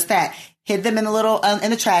did just that. Hid them in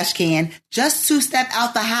in the trash can just to step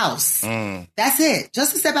out the house. That's it.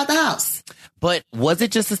 Just to step out the house. But was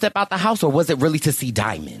it just to step out the house, or was it really to see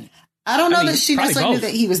Diamond? I don't know that she necessarily knew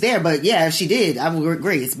that he was there, but yeah, if she did, I would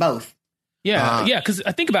agree. It's both. Yeah, because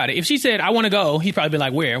think about it. If she said, I want to go, he'd probably be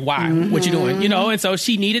like, where? Why? What you doing? And so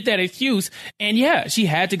she needed that excuse. And yeah, she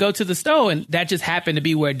had to go to the store, and that just happened to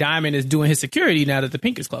be where Diamond is doing his security now that the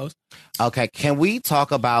Pink is closed. Okay, can we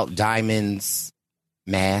talk about Diamond's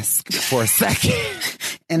mask for a second?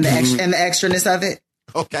 and the extraness of it?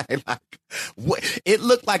 Okay, it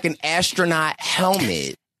looked like an astronaut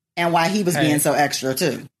helmet. And why he was being so extra,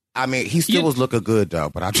 too. I mean, he still was looking good though,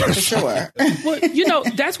 but I just sure. Well,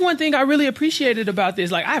 that's one thing I really appreciated about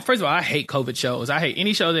this. Like, first of all, I hate COVID shows. I hate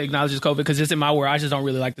any show that acknowledges COVID because it's in my world. I just don't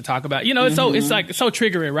really like to talk about. It's so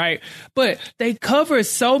triggering, right? But they cover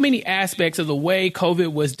so many aspects of the way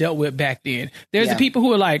COVID was dealt with back then. There's the people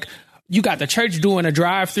who are like, you got the church doing a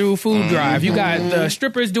drive-through food drive. You got the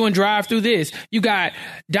strippers doing drive-through this. You got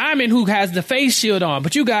Diamond who has the face shield on.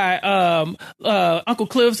 But you got Uncle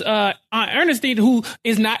Cliff's Aunt Ernestine who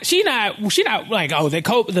is not. She not like, oh,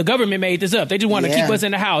 the government made this up. They just want to keep us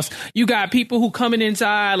in the house. You got people who coming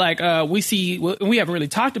inside like we haven't really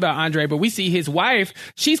talked about Andre, but we see his wife.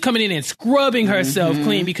 She's coming in and scrubbing herself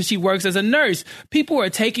clean because she works as a nurse. People are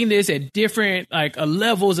taking this at different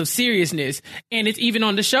levels of seriousness, and it's even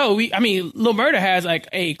on the show. Lil Murda has like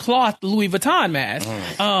a cloth Louis Vuitton mask.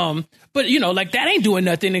 But that ain't doing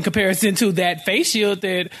nothing in comparison to that face shield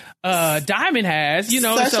that Diamond has,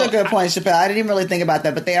 Such a good point, Chappelle. I didn't even really think about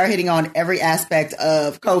that, but they are hitting on every aspect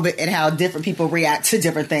of COVID and how different people react to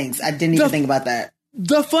different things. I didn't even think about that.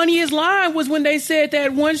 The funniest line was when they said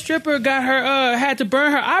that one stripper got her had to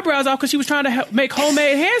burn her eyebrows off because she was trying to make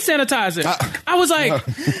homemade hand sanitizer. I was like,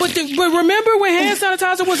 but remember when hand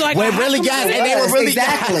sanitizer was like, when really got it, and they were really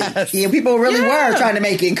exactly. Yeah, people really were trying to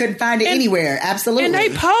make it and couldn't find it anywhere. Absolutely, and they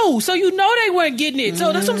posed, so they weren't getting it.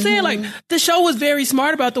 So that's what I'm saying. Like the show was very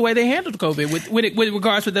smart about the way they handled COVID with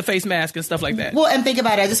regards to the face mask and stuff like that. Well, and think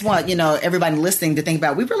about it. I just want everybody listening to think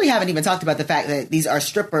about. We really haven't even talked about the fact that these are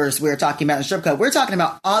strippers we're talking about in strip club. We're talking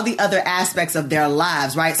about all the other aspects of their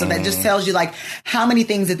lives, right? So that just tells you like how many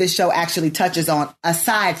things that this show actually touches on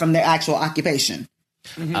aside from their actual occupation.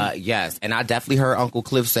 Yes, and I definitely heard Uncle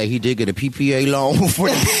Cliff say he did get a PPA loan for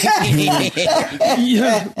the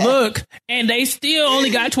look, and they still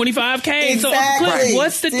only got $25K. Exactly. So Uncle Cliff,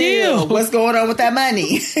 what's the deal? What's going on with that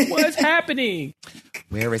money? What's happening?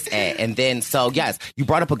 Where is at? And then, so yes, you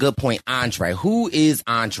brought up a good point, Andre. Who is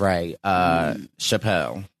Andre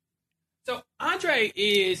Chappelle? So Andre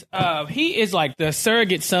is he is like the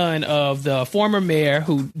surrogate son of the former mayor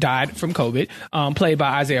who died from COVID, played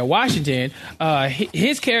by Isaiah Washington.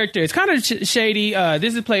 His character is kind of shady.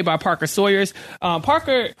 This is played by Parker Sawyers.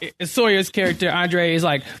 Parker Sawyers' character Andre is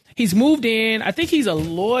like he's moved in. I think he's a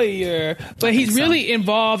lawyer, but he's really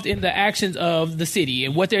involved in the actions of the city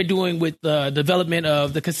and what they're doing with the development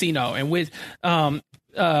of the casino and with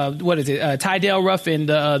Tydell Ruffin,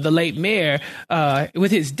 the late mayor,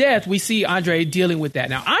 with his death, we see Andre dealing with that.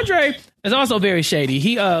 Now, Andre is also very shady.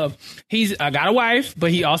 He's got a wife,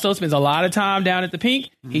 but he also spends a lot of time down at the Pink.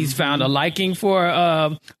 He's found a liking for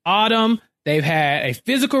Autumn. They've had a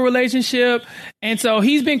physical relationship. And so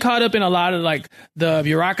he's been caught up in a lot of like the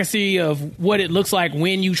bureaucracy of what it looks like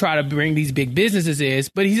when you try to bring these big businesses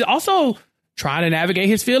but he's also trying to navigate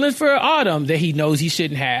his feelings for Autumn that he knows he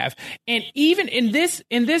shouldn't have. And even in this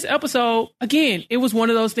episode, again, it was one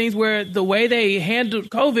of those things where the way they handled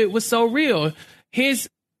COVID was so real. His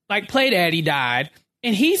play daddy died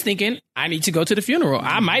and he's thinking, I need to go to the funeral.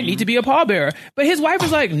 I might need to be a pallbearer. But his wife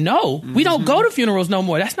was like, no, we don't go to funerals no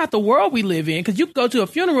more. That's not the world we live in. Because you go to a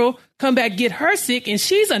funeral, come back, get her sick, and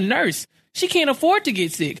she's a nurse. She can't afford to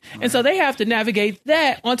get sick. And so they have to navigate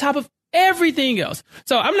that on top of everything else.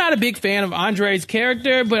 So I'm not a big fan of Andre's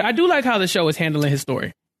character, but I do like how the show is handling his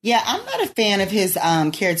story. Yeah, I'm not a fan of his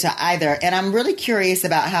character either. And I'm really curious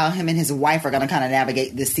about how him and his wife are going to kind of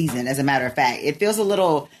navigate this season, as a matter of fact. It feels a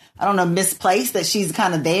little, I don't know, misplaced that she's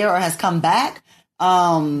kind of there or has come back.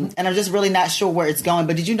 And I'm just really not sure where it's going.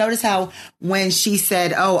 But did you notice how when she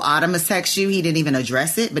said, oh, Autumn has texted you, he didn't even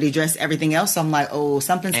address it, but he addressed everything else. So I'm like, oh,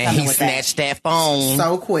 something's coming with that. And he snatched that phone.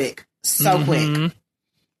 So quick. So quick.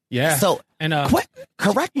 Yeah. So, and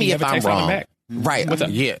correct me if I'm wrong. Right. What's up?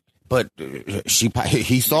 Yeah. But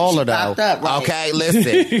he saw her though. Up, right. Okay,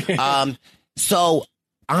 listen. So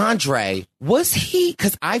Andre, was he?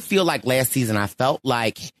 Because I feel like last season I felt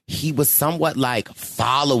like he was somewhat like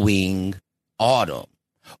following Autumn.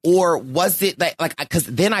 Or was it like because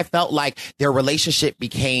then I felt like their relationship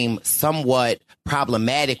became somewhat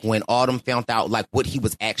problematic when Autumn found out like what he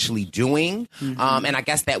was actually doing. And I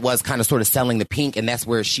guess that was kind of sort of selling the Pink. And that's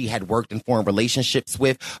where she had worked in foreign relationships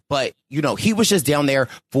with. But, he was just down there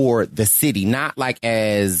for the city, not like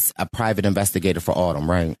as a private investigator for Autumn.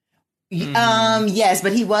 Right. Yes,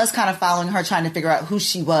 but he was kind of following her, trying to figure out who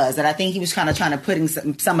she was. And I think he was kind of trying to putting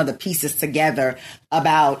some of the pieces together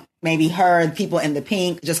about maybe her, people in the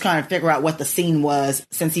Pink, just kind of figure out what the scene was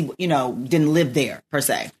since he, didn't live there per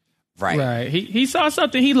se. Right. He saw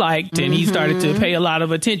something he liked and he started to pay a lot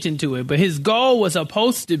of attention to it. But his goal was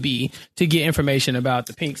supposed to be to get information about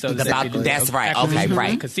the Pink. So that's right. Okay,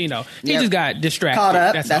 right. Casino. He just got distracted. Caught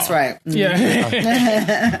up. That's right.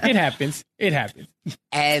 Yeah. It happens.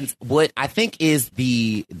 And what I think is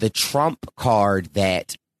the trump card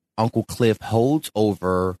that Uncle Cliff holds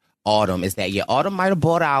over Autumn is that, Autumn might have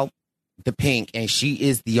bought out the Pink and she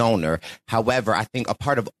is the owner. However, I think a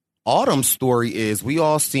part of Autumn's story is we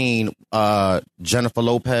all seen Jennifer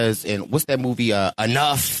Lopez in what's that movie?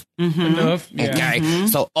 Enough. Enough. Yeah. Okay.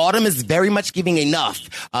 So Autumn is very much giving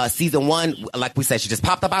enough. Season 1, like we said, she just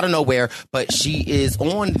popped up out of nowhere, but she is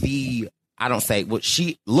on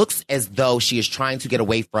she looks as though she is trying to get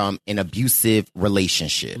away from an abusive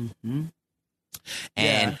relationship.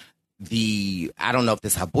 And I don't know if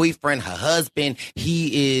this is her boyfriend, her husband,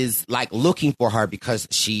 he is like looking for her because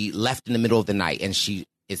she left in the middle of the night and she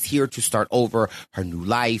is here to start over her new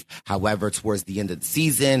life. However, towards the end of the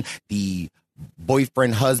season, the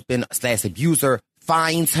boyfriend, husband / abuser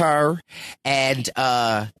finds her and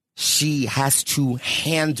she has to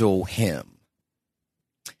handle him.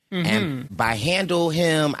 And by handle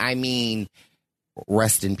him, I mean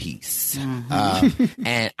rest in peace.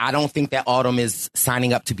 And I don't think that Autumn is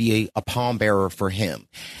signing up to be a palm bearer for him.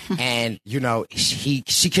 And, she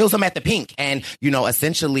kills him at the Pink. And,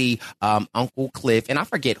 essentially, Uncle Cliff, and I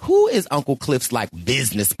forget, who is Uncle Cliff's,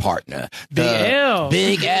 business partner? Big L.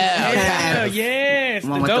 Big L. Yes.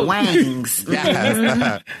 One with the wings.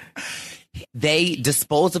 They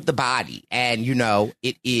dispose of the body. And,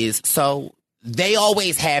 it is so... They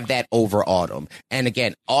always have that over Autumn. And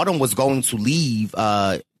again, Autumn was going to leave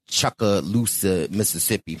Chucalissa,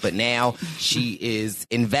 Mississippi, but now she is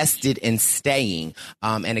invested in staying.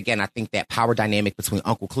 And again, I think that power dynamic between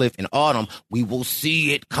Uncle Cliff and Autumn, we will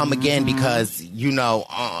see it come again because,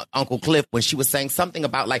 Uncle Cliff, when she was saying something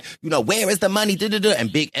about where is the money?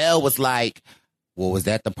 And Big L was like, well, was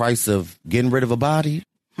that the price of getting rid of a body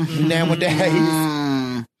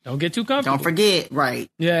nowadays? Don't get too comfortable. Don't forget, right.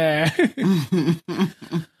 Yeah. And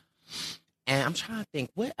I'm trying to think,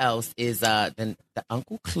 what else is the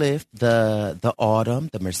Uncle Cliff, the Autumn,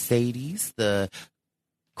 the Mercedes, the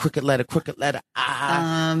crooked letter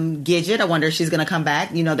I. Gidget, I wonder if she's going to come back.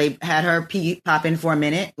 They had her pop in for a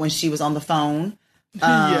minute when she was on the phone with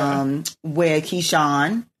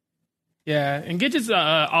Keyshawn. Yeah, and Gidget's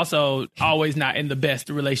also always not in the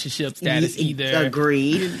best relationship status either.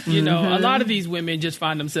 Agreed. A lot of these women just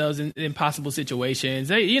find themselves in impossible situations.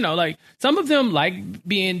 They, some of them like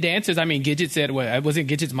being dancers. I mean, Gidget said,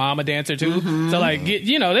 wasn't Gidget's mom a dancer too? So this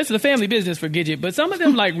is the family business for Gidget. But some of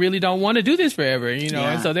them really don't want to do this forever,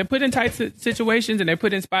 and so they're put in tight situations and they're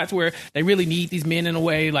put in spots where they really need these men in a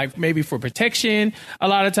way, like maybe for protection a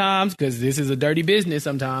lot of times, because this is a dirty business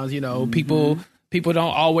sometimes, People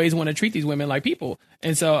don't always want to treat these women like people.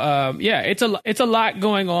 And so, it's a lot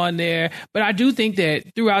going on there. But I do think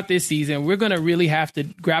that throughout this season, we're going to really have to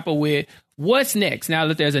grapple with what's next. Now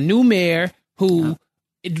that there's a new mayor who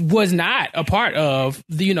was not a part of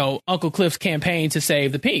Uncle Cliff's campaign to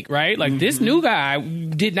save the Pink, right? This new guy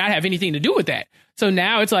did not have anything to do with that. So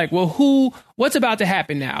now it's like, well, what's about to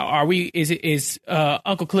happen now? Is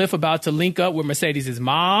Uncle Cliff about to link up with Mercedes'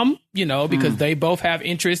 mom, because they both have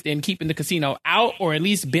interest in keeping the casino out or at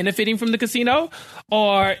least benefiting from the casino?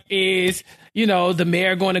 Or is, the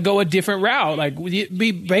mayor going to go a different route?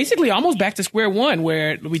 Be basically almost back to square one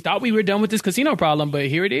where we thought we were done with this casino problem, but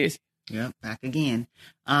here it is. Yep, back again.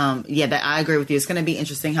 That I agree with you. It's going to be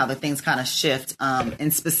interesting how the things kind of shift,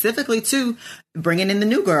 and specifically too, bringing in the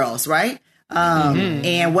new girls, right?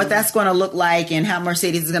 And what that's going to look like and how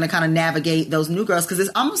Mercedes is going to kind of navigate those new girls. Because it's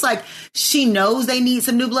almost like she knows they need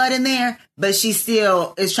some new blood in there, but she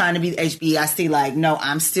still is trying to be HBIC. No,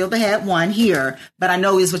 I'm still the head one here, but I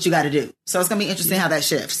know is what you got to do. So it's going to be interesting how that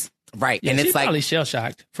shifts. Right. Yeah, and it's probably shell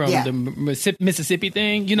shocked from the Mississippi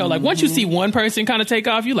thing. Once you see one person kind of take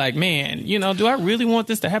off, you're like, man, do I really want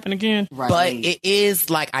this to happen again? Right. But it is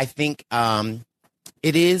I think,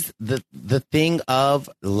 it is the thing of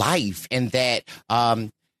life and that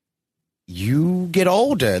you get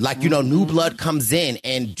older, new blood comes in.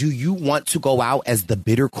 And do you want to go out as the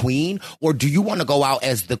bitter queen or do you want to go out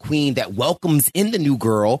as the queen that welcomes in the new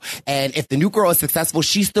girl? And if the new girl is successful,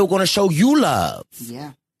 she's still going to show you love.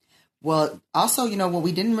 Yeah. Well, also, what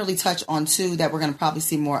we didn't really touch on too that we're going to probably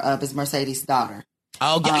see more of is Mercedes' daughter.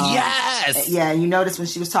 Oh, yes. Yeah, you notice when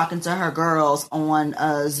she was talking to her girls on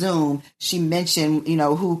Zoom, she mentioned,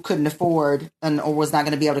 who couldn't afford or was not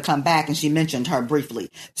going to be able to come back. And she mentioned her briefly.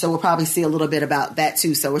 So we'll probably see a little bit about that,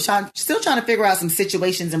 too. So we're still trying to figure out some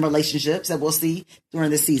situations and relationships that we'll see during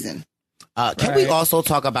this season. Can we also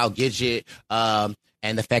talk about Gidget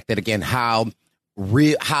and the fact that, again, how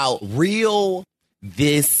real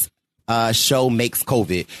this show makes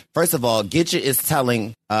COVID? First of all, Gidget is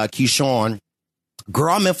telling Keyshawn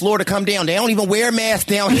Girl, I'm in Florida. Come down. They don't even wear masks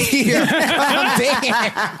down here. Come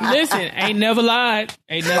down. Listen, ain't never lied.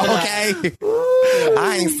 Okay.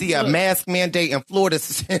 I ain't see a mask mandate in Florida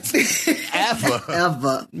since ever.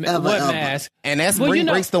 Ever. What mask? And that's Spring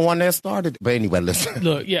Break's the one that started. But anyway, listen.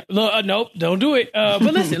 Look, nope, don't do it. But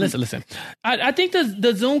listen. I think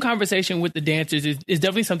the Zoom conversation with the dancers is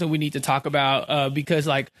definitely something we need to talk about because,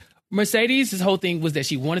 like, Mercedes' whole thing was that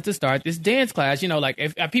she wanted to start this dance class. You know, like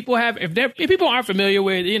if people aren't familiar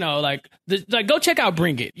with, you know, like go check out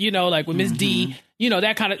Bring It. You know, like with Miss D. You know,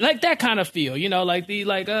 that kind of feel, you know, like the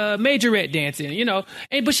majorette dancing, you know,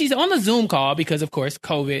 but she's on the Zoom call because, of course,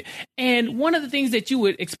 COVID. And one of the things that you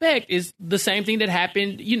would expect is the same thing that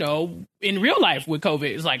happened, you know, in real life with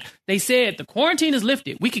COVID. It's like they said the quarantine is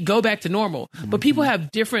lifted. We could go back to normal. But people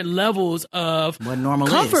have different levels of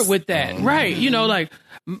comfort with that. Right. You know, like,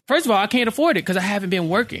 first of all, I can't afford it because I haven't been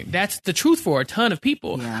working. That's the truth for a ton of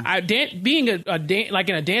people. Yeah. Being like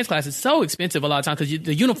in a dance class is so expensive a lot of times because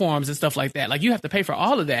the uniforms and stuff like that. Like you have to pay for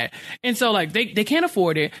all of that. And so like they can't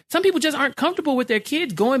afford it. Some people just aren't comfortable with their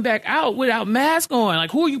kids going back out without masks on.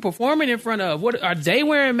 Like who are you performing in front of? What are they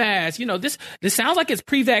wearing masks? You know, this sounds like it's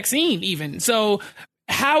pre-vaccine even. So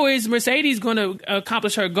how is Mercedes going to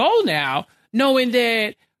accomplish her goal now, knowing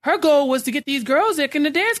that her goal was to get these girls that in the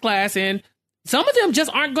dance class and some of them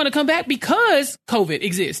just aren't going to come back because COVID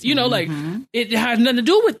exists. You know, like it has nothing to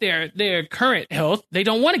do with their current health. They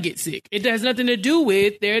don't want to get sick. It has nothing to do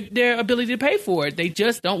with their ability to pay for it. They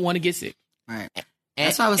just don't want to get sick. Right.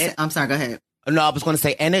 That's why I was saying, I'm sorry, go ahead. No, I was going to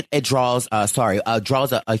say, and it draws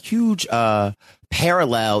a huge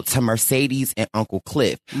parallel to Mercedes and Uncle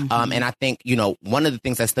Cliff. And I think, you know, one of the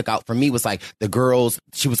things that stuck out for me was like the girls,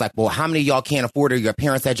 she was like, well, how many of y'all can't afford it? Your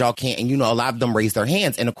parents said y'all can't. And, you know, a lot of them raised their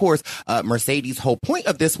hands. And of course, Mercedes' whole point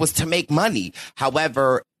of this was to make money.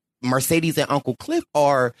 However, Mercedes and Uncle Cliff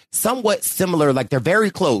are somewhat similar. Like they're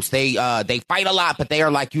very close. They fight a lot, but they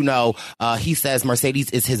are like, you know, he says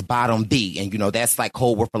Mercedes is his bottom B. And, you know, that's like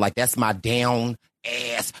code word for like, that's my down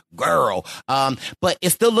ass girl. But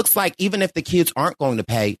it still looks like even if the kids aren't going to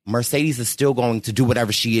pay, Mercedes is still going to do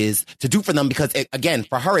whatever she is to do for them. Because again,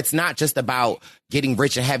 for her, it's not just about getting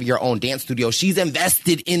rich and having your own dance studio. She's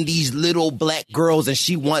invested in these little black girls and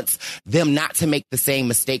she wants them not to make the same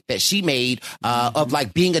mistake that she made of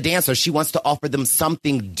like being a dancer. She wants to offer them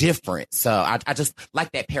something different. So I just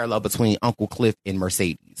like that parallel between Uncle Cliff and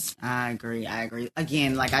Mercedes. I agree.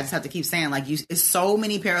 Again, like I just have to keep saying, like it's so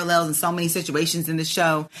many parallels and so many situations in the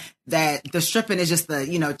show that the stripping is just the,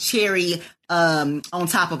 you know, cherry on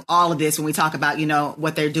top of all of this when we talk about, you know,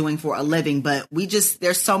 what they're doing for a living. But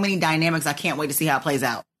there's so many dynamics. I can't wait to see how it plays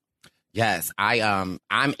out. Yes, I'm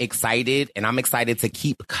excited, and I'm excited to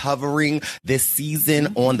keep covering this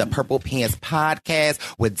season on the Purple Pants podcast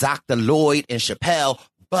with Dr. Lloyd and Chappelle.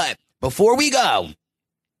 But before we go,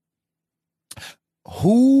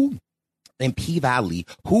 who in P-Valley,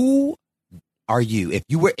 who are you?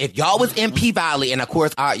 If y'all was in P-Valley, and of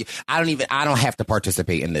course I don't have to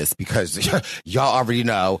participate in this because y'all already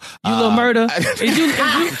know. You little murder. Is you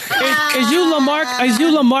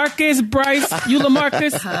LaMarcus Bryce? You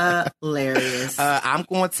LaMarcus? Hilarious.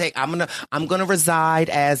 I'm gonna reside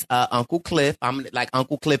as Uncle Cliff.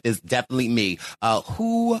 Uncle Cliff is definitely me.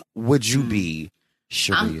 Who would you be?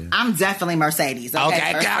 Sharia. I'm definitely Mercedes.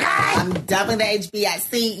 Okay. I'm definitely the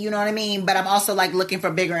HBIC, you know what I mean? But I'm also like looking for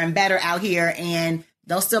bigger and better out here, and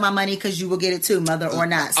don't steal my money because you will get it too, mother or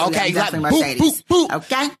not. So okay, yeah, I'm definitely Mercedes. Boop, boop, boop.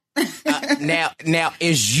 Okay. Now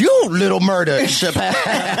is you little murder, Chappelle?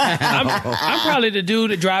 I'm probably the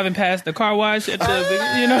dude driving past the car wash at the,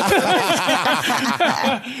 you know.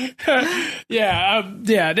 Yeah.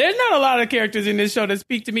 There's not a lot of characters in this show that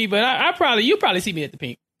speak to me, but you probably see me at the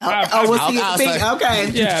Pink. Okay.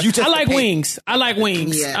 Yeah, I like wings.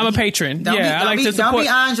 Yeah. I'm a patron. I like to support. Don't be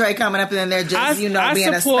Andre coming up in there just being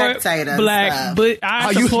a spectator.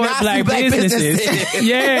 I support black businesses.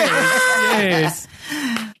 Yes.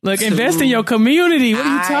 Look, invest in your community. What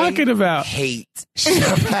are you talking about? Hate.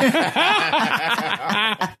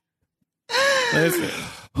 Listen.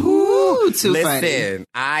 Listen,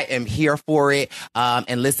 I am here for it.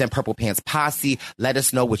 And listen, Purple Pants Posse, let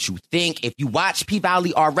us know what you think. If you watch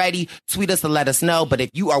P-Valley already, tweet us and let us know. But if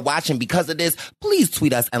you are watching because of this, please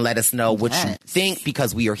tweet us and let us know what you think,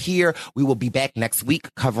 because we are here. We will be back next week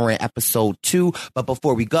covering episode 2. But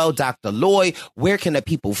before we go, Dr. Lloyd, where can the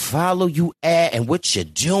people follow you at and what you're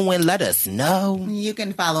doing? Let us know. You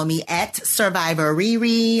can follow me at Survivor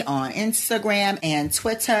Riri on Instagram and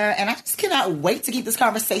Twitter. And I just cannot wait to keep this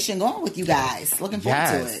conversation going with you guys. Looking forward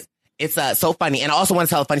to it. It's so funny. And I also want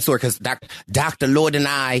to tell a funny story because Dr. Lloyd and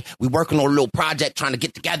I, we working on a little project trying to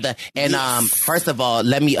get together. And first of all,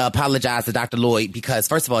 let me apologize to Dr. Lloyd because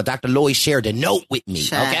first of all, Dr. Lloyd shared a note with me.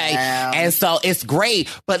 Okay. And so it's great.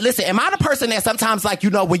 But listen, am I the person that sometimes like,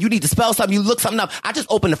 when you need to spell something, you look something up, I just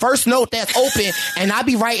open the first note that's open and I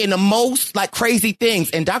be writing the most like crazy things.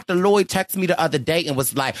 And Dr. Lloyd texted me the other day and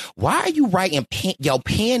was like, why are you writing your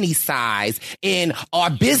panty size in our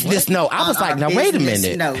business note? I was like, now wait a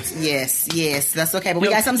minute. Notes. Yes, that's okay. But we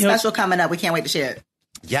got something special coming up. We can't wait to share it.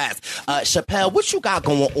 Yes. Chappelle, what you got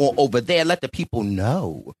going on over there? Let the people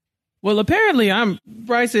know. Well, apparently I'm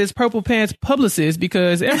Bryce's Purple Pants publicist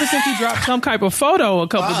because ever since he dropped some type of photo a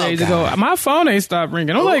couple days ago, my phone ain't stopped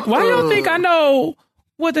ringing. I'm like, why y'all think I know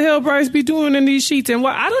what the hell Bryce be doing in these sheets? And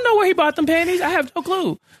I don't know where he bought them panties. I have no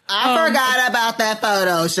clue. I forgot about that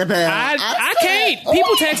photo, Chappelle. I can't.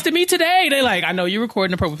 People texted me today. They like, I know you're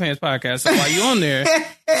recording the Purple Pants podcast, so while you on there,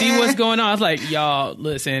 see what's going on. I was like, y'all,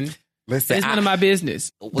 listen, it's none of my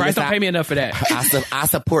business. Bryce don't pay me enough for that. I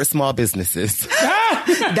support small businesses.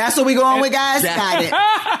 That's what we going with, guys? Got it.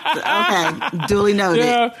 Okay. Duly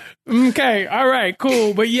noted. Okay. All right.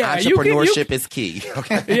 Cool. But yeah, entrepreneurship is key.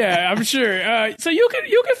 Okay. Yeah, I'm sure. So you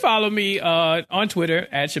can follow me on Twitter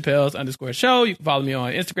at Chappelle's_show. You can follow me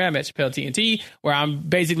on Instagram at ChappelleTNT, where I'm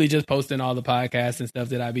basically just posting all the podcasts and stuff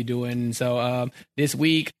that I be doing. So this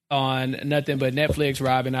week on Nothing But Netflix,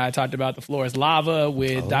 Rob and I talked about The Floor is Lava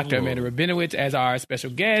with Dr. Amanda Rabinowitz as our special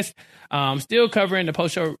guest. Still covering the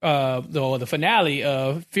post-show, the finale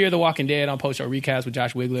of Fear the Walking Dead on post-show recaps with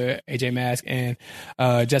Josh Wigler, AJ Mask, and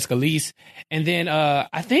Jessica Leese. And then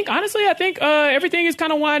I think everything is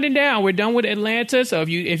kind of winding down. We're done with Atlanta. So if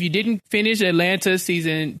you didn't finish Atlanta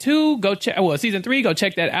season 2, season 3, go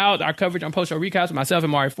check that out. Our coverage on post-show recaps with myself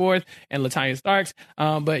and Mari Forth and LaTanya Starks.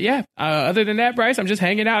 But yeah, other than that, Bryce, I'm just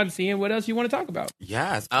hanging out and seeing what else you want to talk about.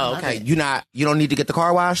 Yes. Oh, okay. You don't need to get the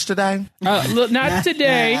car washed today? Look, not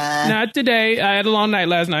today. Not today. I had a long night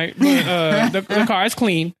last night. But, the car is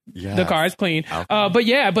clean. Yes. The car is clean.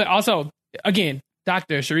 Okay. But also, again,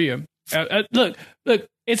 Dr. Sharia. Look,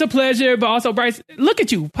 it's a pleasure, but also, Bryce, look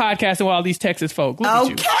at you podcasting with all these Texas folk. Look at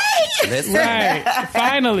you. Listen. Right.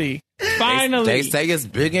 Finally. They say it's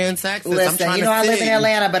bigger in Texas. Listen, I live in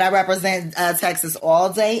Atlanta, but I represent Texas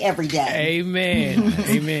all day, every day.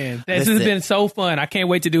 Amen. This has been so fun. I can't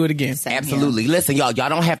wait to do it again. Absolutely. Listen, y'all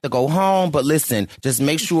don't have to go home, but listen, just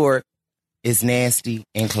make sure it's nasty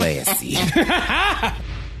and classy.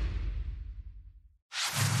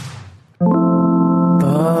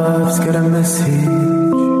 Bob's got a message.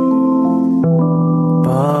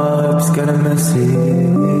 Bob's got a message.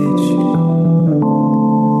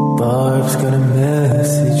 Barb's got a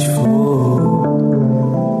message for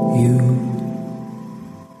you.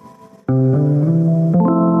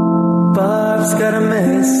 Barb's got a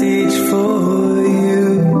message for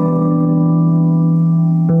you.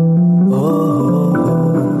 Oh,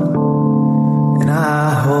 and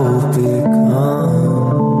I hope it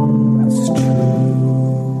comes true.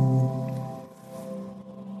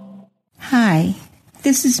 Hi,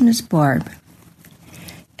 this is Miss Barb,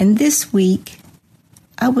 and this week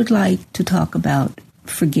I would like to talk about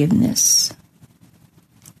forgiveness.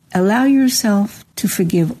 Allow yourself to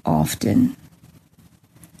forgive often.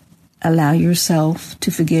 Allow yourself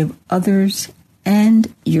to forgive others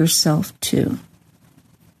and yourself too.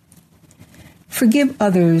 Forgive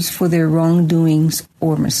others for their wrongdoings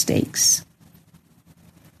or mistakes.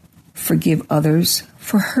 Forgive others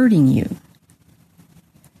for hurting you.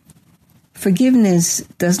 Forgiveness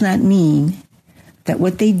does not mean that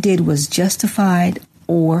what they did was justified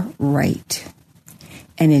or right.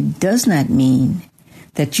 And it does not mean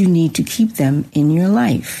that you need to keep them in your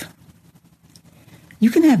life. You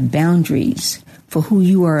can have boundaries for who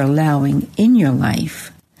you are allowing in your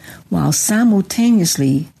life, while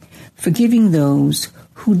simultaneously forgiving those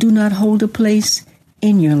who do not hold a place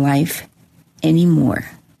in your life anymore.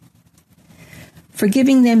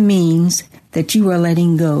 Forgiving them means that you are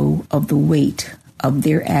letting go of the weight of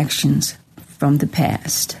their actions from the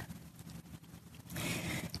past.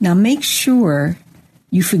 Now make sure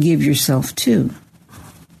you forgive yourself too.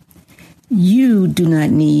 You do not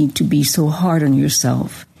need to be so hard on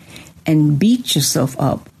yourself and beat yourself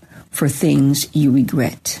up for things you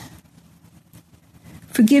regret.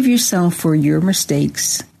 Forgive yourself for your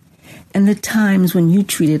mistakes and the times when you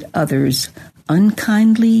treated others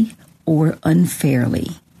unkindly or unfairly.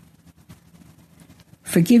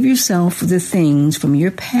 Forgive yourself for the things from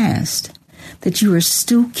your past that you are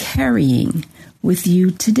still carrying with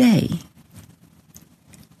you today.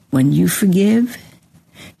 When you forgive,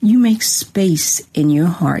 you make space in your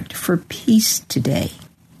heart for peace today.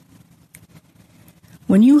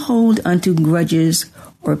 When you hold unto grudges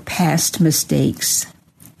or past mistakes,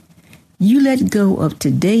 you let go of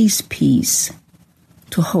today's peace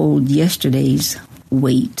to hold yesterday's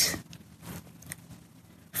weight.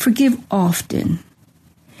 Forgive often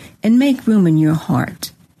and make room in your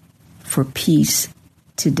heart for peace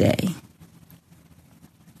today.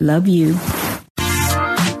 Love you.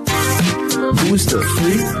 Who's the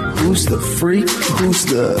freak? Who's the freak? Who's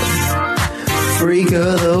the freak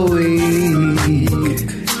of the week?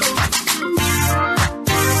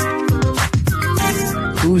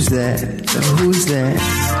 Who's that? Who's that?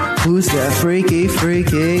 Who's that freaky,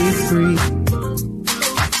 freaky, freak?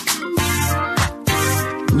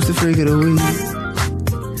 Who's the freak of the week?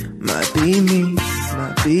 Might be me,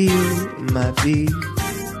 might be you, might be.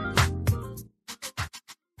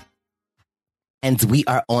 And we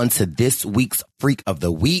are on to this week's Freak of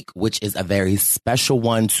the Week, which is a very special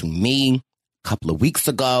one to me. A couple of weeks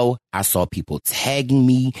ago, I saw people tagging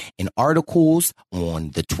me in articles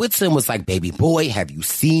on the Twitter and was like, baby boy, have you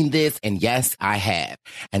seen this? And yes, I have.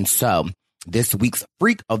 And so this week's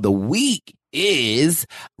Freak of the Week is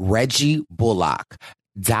Reggie Bullock.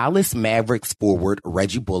 Dallas Mavericks forward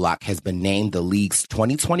Reggie Bullock has been named the league's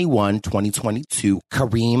 2021-2022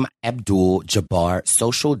 Kareem Abdul-Jabbar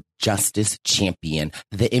Social Justice Champion.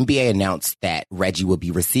 The NBA announced that Reggie will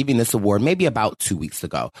be receiving this award maybe about 2 weeks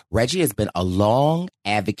ago. Reggie has been a long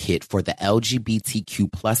advocate for the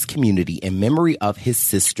LGBTQ plus community in memory of his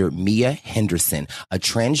sister, Mia Henderson, a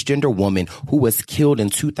transgender woman who was killed in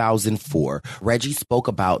 2004. Reggie spoke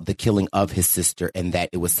about the killing of his sister and that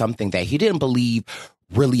it was something that he didn't believe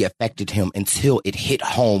really affected him until it hit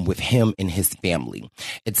home with him and his family.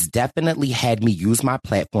 It's definitely had me use my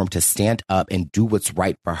platform to stand up and do what's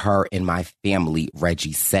right for her and my family,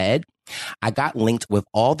 Reggie said. I got linked with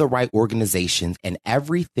all the right organizations and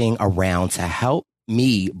everything around to help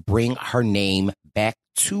me bring her name back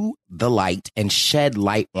to the light and shed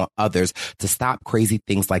light on others to stop crazy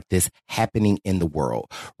things like this happening in the world.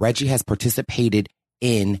 Reggie has participated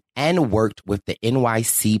in and worked with the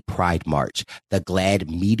NYC Pride March, the GLAAD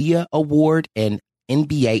Media Award, and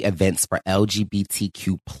NBA events for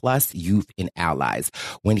LGBTQ plus youth and allies.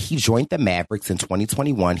 When he joined the Mavericks in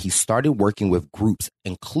 2021, he started working with groups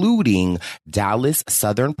including Dallas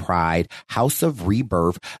Southern Pride, House of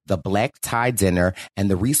Rebirth, the Black Tie Dinner, and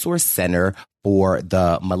the Resource Center for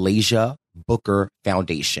the Malaysia Booker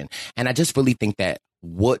Foundation. And I just really think that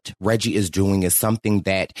what Reggie is doing is something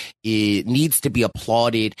that it needs to be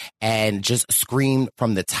applauded and just screamed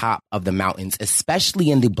from the top of the mountains, especially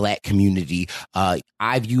in the Black community.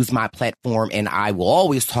 I've used my platform and I will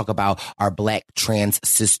always talk about our Black trans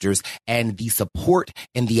sisters and the support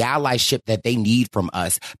and the allyship that they need from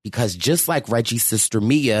us, because just like Reggie's sister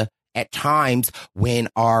Mia, at times when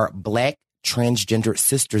our Black transgender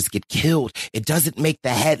sisters get killed, it doesn't make the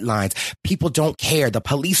headlines. People don't care. The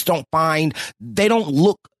police they don't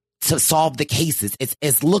look to solve the cases.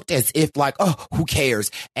 It's looked as if like, oh, who cares?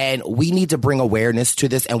 And we need to bring awareness to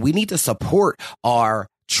this, and we need to support our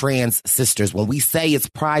trans sisters. When we say it's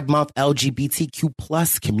Pride Month, LGBTQ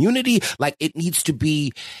plus community, like it needs to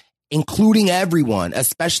be including everyone,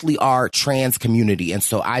 especially our trans community. And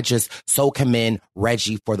so I just so commend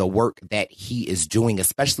Reggie for the work that he is doing,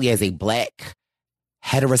 especially as a Black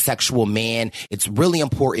heterosexual man. It's really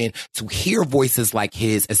important to hear voices like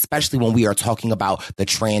his, especially when we are talking about the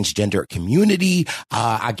transgender community.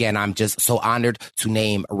 Again, I'm just so honored to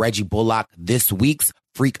name Reggie Bullock this week's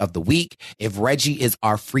Freak of the Week. If Reggie is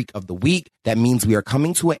our Freak of the Week, that means we are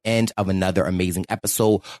coming to an end of another amazing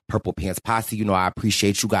episode. Purple Pants Posse, you know, I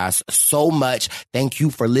appreciate you guys so much. Thank you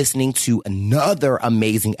for listening to another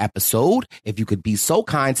amazing episode. If you could be so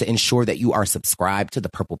kind to ensure that you are subscribed to the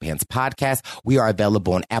Purple Pants Podcast. We are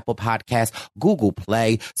available on Apple Podcasts, Google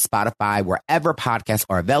Play, Spotify, wherever podcasts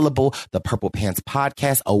are available. The Purple Pants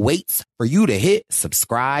Podcast awaits for you to hit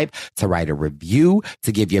subscribe, to write a review,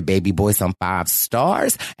 to give your baby boy some 5 stars.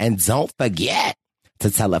 And don't forget to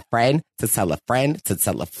tell a friend, to tell a friend, to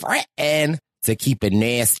tell a friend to keep it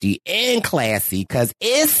nasty and classy, because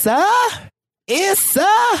it's the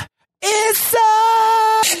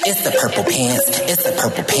Purple Pants. It's the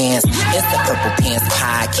Purple Pants. It's the Purple Pants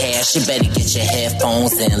Podcast. You better get your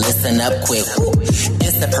headphones and listen up quick. Woo.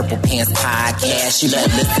 It's the Purple Pants Podcast. You better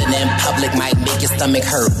listen in public, might make your stomach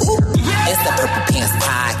hurt. Woo. It's the Purple Pants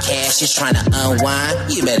Podcast. You're trying to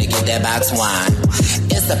unwind, you better get that box wine.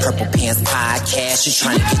 It's the Purple Pants Podcast. You're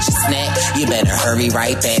trying to get your snack, you better hurry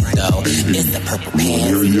right back though. It's the Purple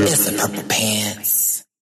Pants. It's the Purple Pants.